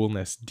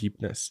coolness,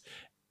 deepness,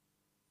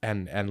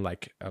 and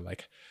like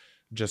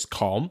just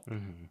calm,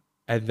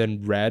 and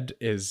then red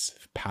is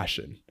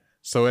passion.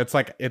 So it's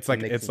like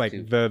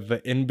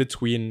the in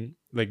between,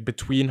 like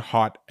between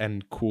hot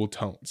and cool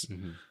tones.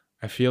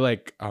 I feel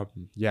like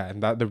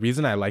and that the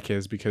reason I like it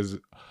is because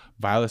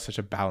violet is such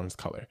a balanced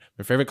color.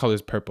 My favorite color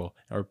is purple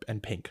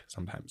and pink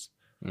sometimes,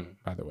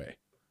 by the way.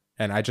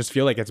 And I just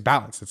feel like it's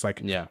balanced. It's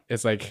like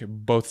it's like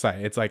both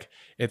sides. It's like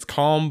it's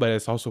calm, but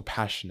it's also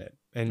passionate,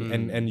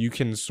 and you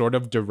can sort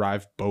of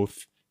derive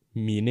both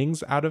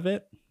meanings out of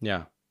it.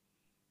 Yeah,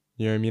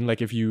 you know what I mean.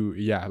 Like if you,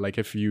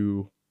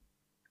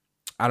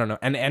 I don't know,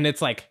 and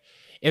it's like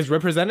it's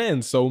represented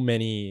in so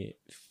many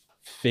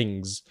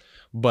things.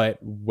 But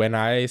when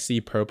I see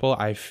purple,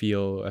 I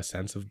feel a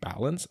sense of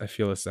balance. I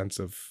feel a sense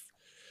of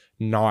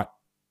not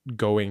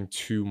going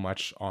too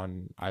much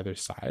on either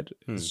side.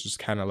 It's just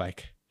kind of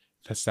like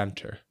the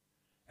center,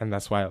 and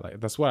that's what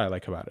I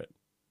like about it.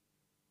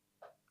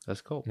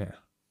 That's cool. Yeah.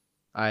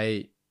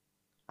 I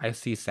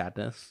see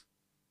sadness.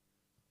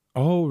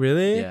 Oh,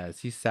 really? Yeah, I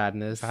see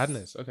sadness.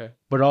 Sadness, okay.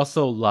 But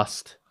also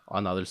lust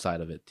on the other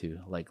side of it too.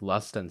 Like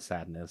lust and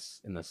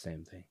sadness in the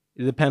same thing.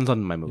 It depends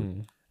on my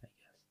mood, I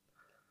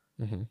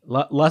guess.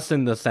 Lust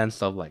in the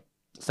sense of like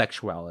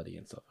sexuality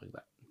and stuff like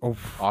that. Oh,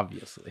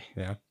 obviously.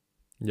 Yeah.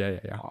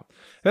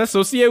 That's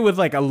associated with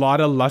like a lot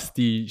of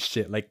lusty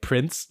shit. Like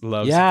Prince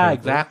loves. Yeah, purple.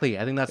 Exactly.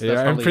 I think that's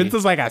probably... And Prince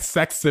is like a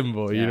sex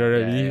symbol. You know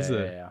what I mean?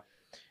 Yeah.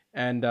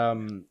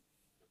 And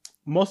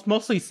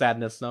mostly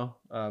sadness, no.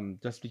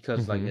 Just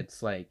because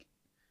it's like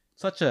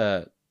such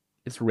a,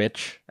 it's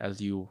rich,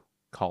 as you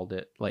called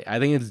it. Like I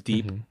think it's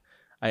deep.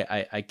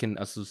 I can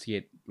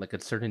associate like a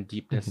certain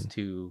deepness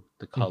to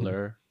the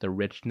color, the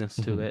richness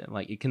to it.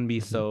 Like it can be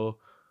so.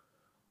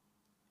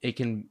 It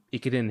can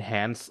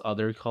enhance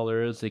other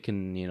colors. It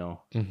can,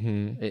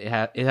 it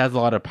has a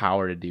lot of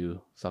power to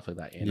do stuff like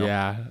that.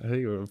 Yeah, I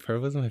think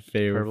purple is my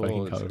favorite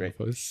fucking color.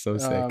 Purple is so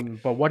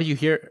sick. But what do you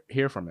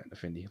hear from it,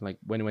 Afindi? Like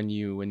when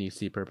you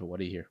see purple, what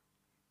do you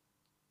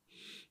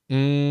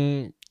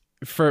hear?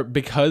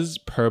 Because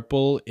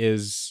purple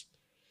is,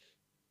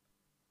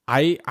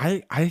 I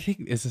think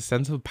it's a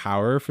sense of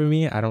power for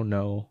me. I don't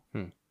know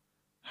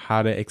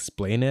how to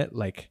explain it.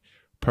 Like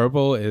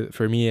purple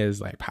for me is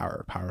like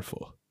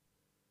powerful.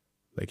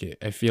 Like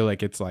I feel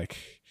like it's like,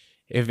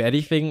 if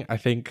anything, I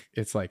think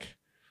it's like,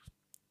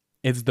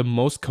 it's the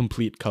most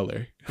complete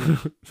color.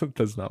 That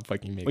does not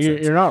fucking make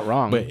sense. You're not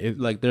wrong, but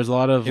like there's a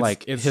lot of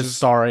it's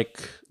historic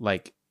just,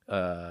 like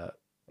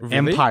really?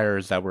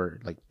 Empires that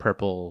were like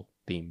purple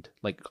themed.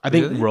 Like I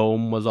think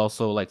Rome was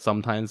also like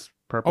sometimes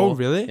purple. Oh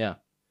really? Yeah.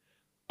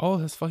 Oh,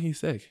 that's fucking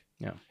sick.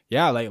 Yeah.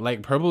 Yeah,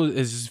 like purple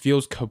just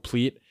feels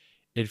complete.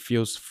 It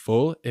feels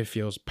full. It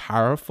feels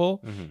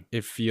powerful.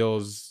 It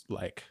feels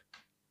like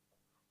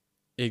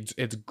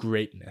it's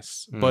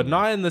greatness, but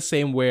not in the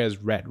same way as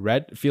red.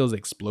 Red feels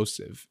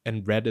explosive,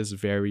 and red is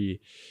very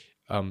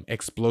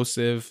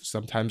explosive,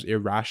 sometimes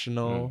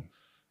irrational.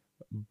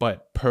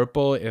 But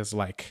purple is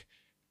like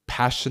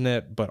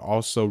passionate, but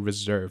also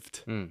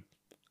reserved.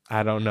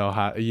 I don't know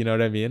how, you know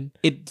what I mean?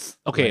 It's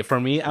okay. Like, for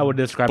me, I would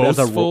describe it as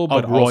a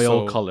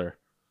royal color.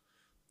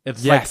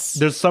 It's like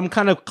there's some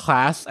kind of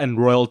class and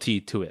royalty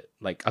to it,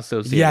 like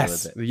associated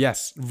with it.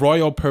 Yes,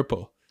 royal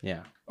purple.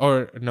 Yeah.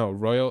 Or no,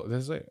 royal.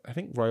 There's like, I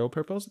think royal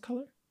purple is the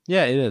color.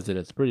 Yeah, it is. It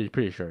is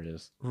pretty sure it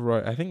is.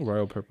 I think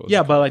royal purple.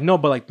 Yeah, but like no,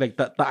 but like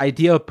the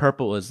idea of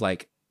purple is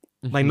like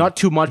not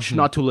too much,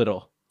 not too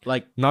little.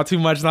 Like not too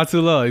much, not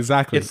too little.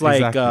 Exactly. It's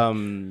like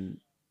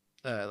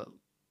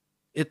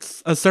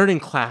it's a certain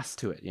class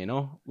to it,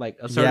 like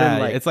a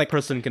certain it's like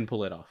person can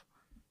pull it off.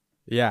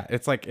 Yeah,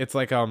 it's like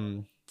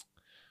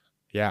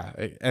yeah,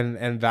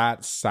 and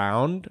that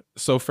sound.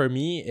 So for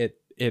me,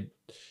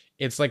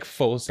 it's like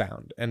full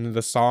sound, and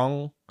the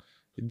song,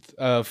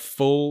 a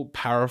full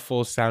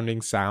powerful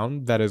sounding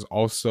sound that is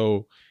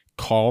also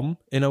calm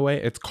in a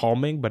way. It's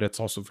calming, but it's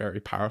also very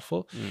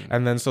powerful.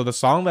 And then so the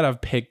song that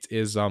I've picked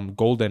is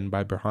Golden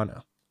by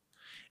Berhana.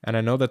 And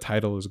I know the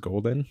title is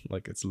golden,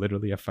 like it's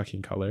literally a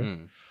fucking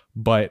color.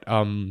 But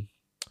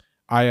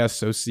I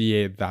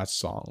associate that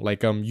song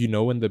like when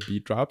the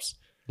beat drops,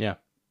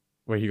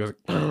 where he goes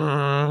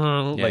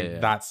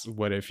that's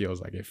what it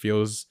feels like. It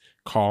feels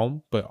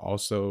calm, but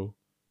also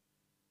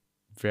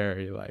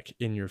very like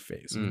in your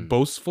face,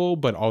 boastful,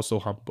 but also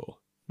humble.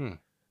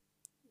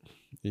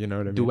 You know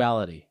what I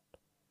mean?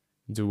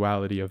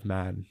 Duality of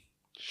man.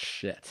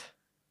 Shit.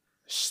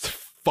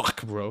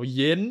 Fuck, bro.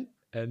 Yin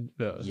and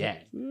yang.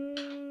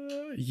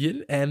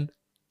 Yin and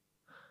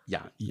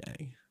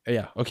yang.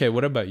 Yeah. Okay.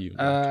 What about you?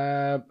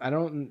 I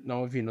don't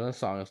know if you know the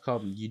song. It's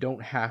called "You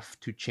Don't Have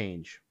to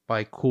Change"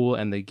 by Kool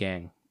and the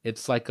Gang.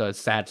 It's like a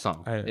sad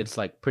song. It's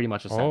like pretty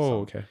much a sad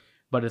song. Okay.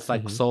 But it's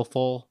like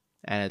soulful,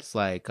 and it's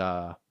like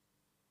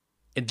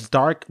it's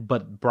dark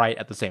but bright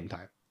at the same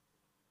time.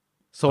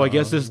 So I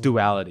guess this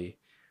duality.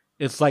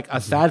 It's like a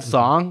sad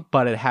song,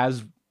 but it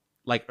has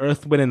like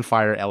Earth, Wind, and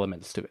Fire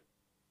elements to it.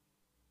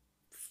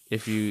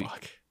 If you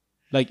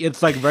like,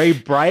 it's like very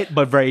bright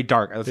but very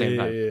dark at the same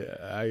time. Yeah,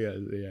 I guess.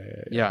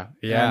 Yeah.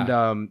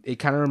 And it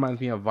kind of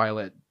reminds me of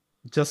Violet,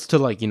 just to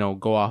like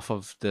go off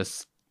of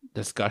this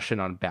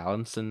discussion on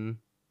balance and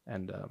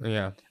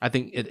I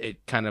think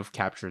it kind of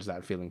captures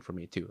that feeling for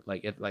me too.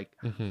 Like it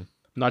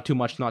not too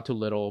much, not too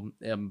little,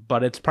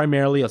 but it's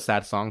primarily a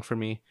sad song for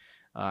me.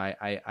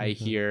 I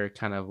hear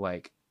kind of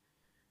like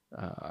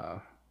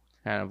a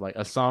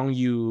song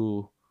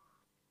you're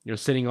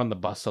sitting on the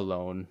bus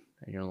alone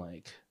and you're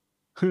like,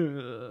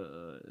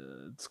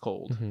 it's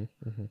cold,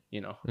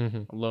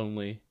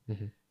 lonely,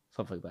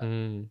 stuff like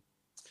that.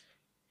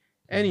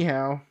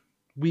 Anyhow,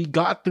 we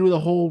got through the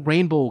whole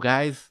rainbow,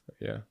 guys.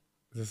 Yeah.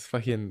 This is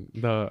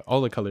fucking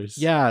all the colors.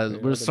 Yeah,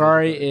 we're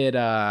sorry it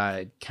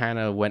kind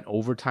of went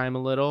overtime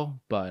a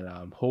little, but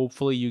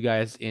hopefully you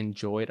guys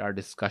enjoyed our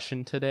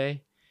discussion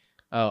today.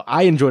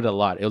 I enjoyed it a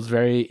lot. It was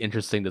very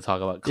interesting to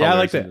talk about colors. Yeah, I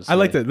liked it. I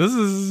liked it. This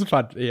is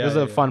fun. Yeah, it was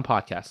a fun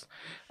podcast.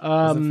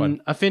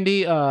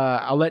 Afindi,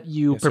 I'll let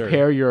you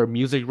prepare your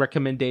music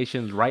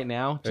recommendations right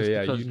now. Just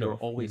because you're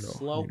always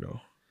slow.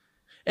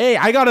 Hey,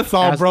 I got a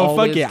song, bro.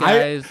 Always, fuck it.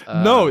 guys,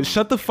 No,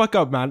 shut the fuck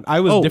up, man. I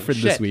was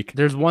different this week.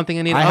 There's one thing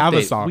I need to update. Have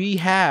a song. We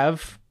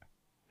have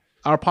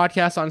our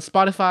podcast on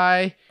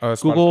Spotify,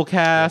 Google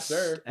Cast,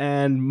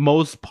 and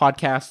most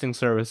podcasting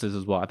services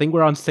as well. I think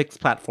we're on 6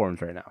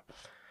 platforms right now.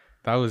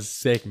 That was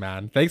sick,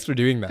 man. Thanks for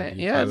doing that.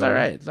 Yeah, it's all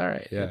right. It's all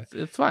right. Yeah,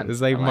 it's fun.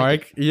 It's like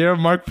Mark.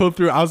 Mark pulled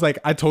through. I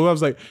told him, I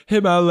was like, hey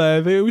man,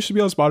 I think we should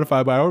be on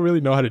Spotify, but I don't really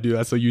know how to do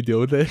that, so you deal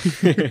with it.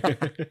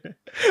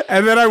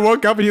 And then I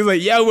woke up and he was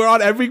like, yeah, we're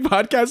on every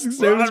podcasting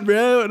service,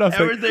 bro. And I was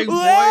everything, like,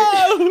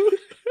 whoa!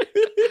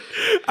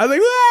 I was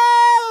like,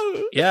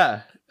 whoa!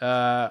 Yeah,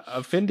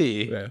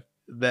 Findy. Yeah.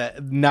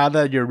 That now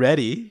that you're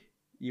ready,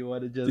 you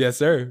want to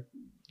just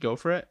go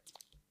for it.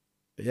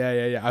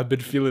 Yeah. I've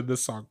been feeling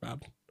this song,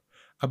 man.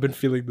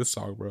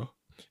 Bro.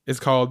 It's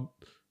called.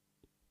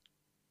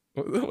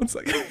 One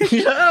second.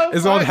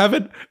 It's called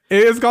Heaven.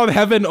 It is called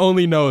Heaven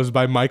Only Knows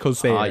by Michael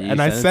Sayer,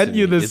 and I sent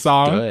you this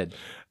song, good.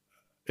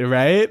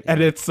 Right? Yeah.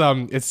 And it's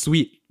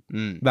sweet.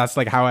 That's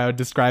like how I would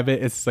describe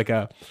it. It's like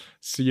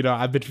so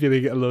I've been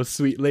feeling a little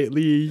sweet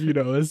lately.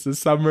 It's the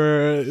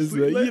summer. It's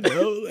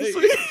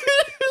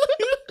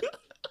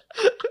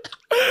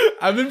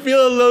I've been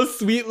feeling a little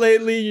sweet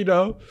lately.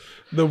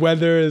 The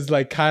weather is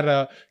like kind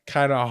of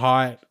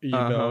hot.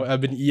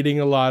 I've been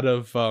eating a lot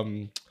of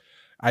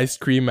ice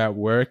cream at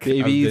work.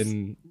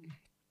 Babies.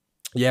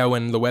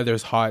 When the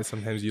weather's hot,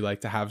 sometimes you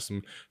like to have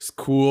some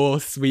cool,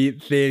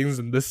 sweet things,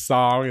 and this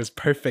song is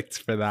perfect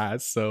for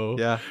that.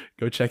 So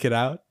go check it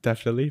out.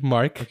 Definitely,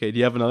 Mark. Okay, do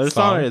you have another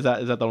song, or is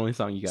that the only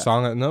song you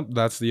got? Nope,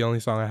 that's the only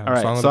song I have. All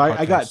right, so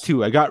I got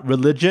 2. I got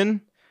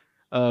Religion,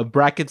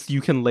 brackets You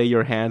Can Lay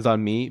Your Hands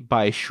on Me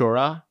by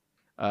Shura.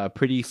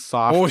 Pretty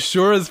soft. Oh,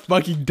 Shura's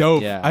fucking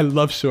dope. Yeah. I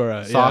love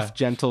Shura. Soft,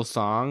 gentle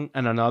song.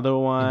 And another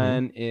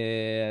one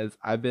is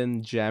I've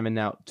been jamming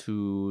out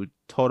to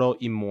Toro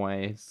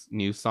Imoe's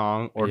new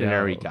song,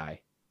 Ordinary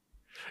Guy.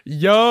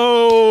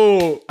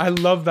 Yo, I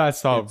love that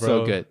song, it's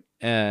bro. So good.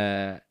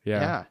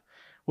 Yeah.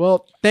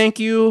 Well, thank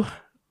you,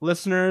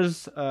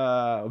 listeners,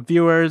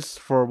 viewers,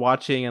 for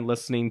watching and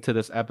listening to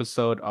this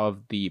episode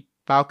of the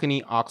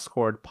Balcony Aux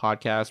Cord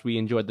podcast. We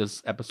enjoyed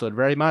this episode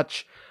very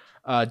much.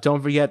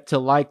 Don't forget to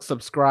like,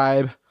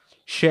 subscribe,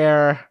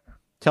 share,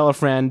 tell a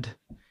friend.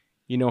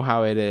 You know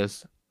how it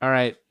is. All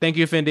right. Thank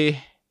you, Findy.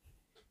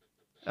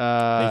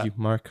 Thank you,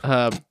 Mark.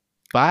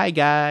 Bye,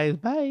 guys.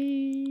 Bye.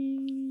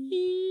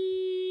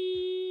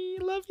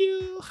 Love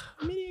you.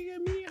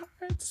 Medium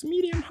hearts,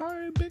 medium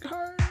heart, big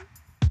heart.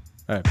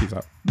 All right. Peace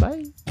out.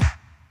 Bye.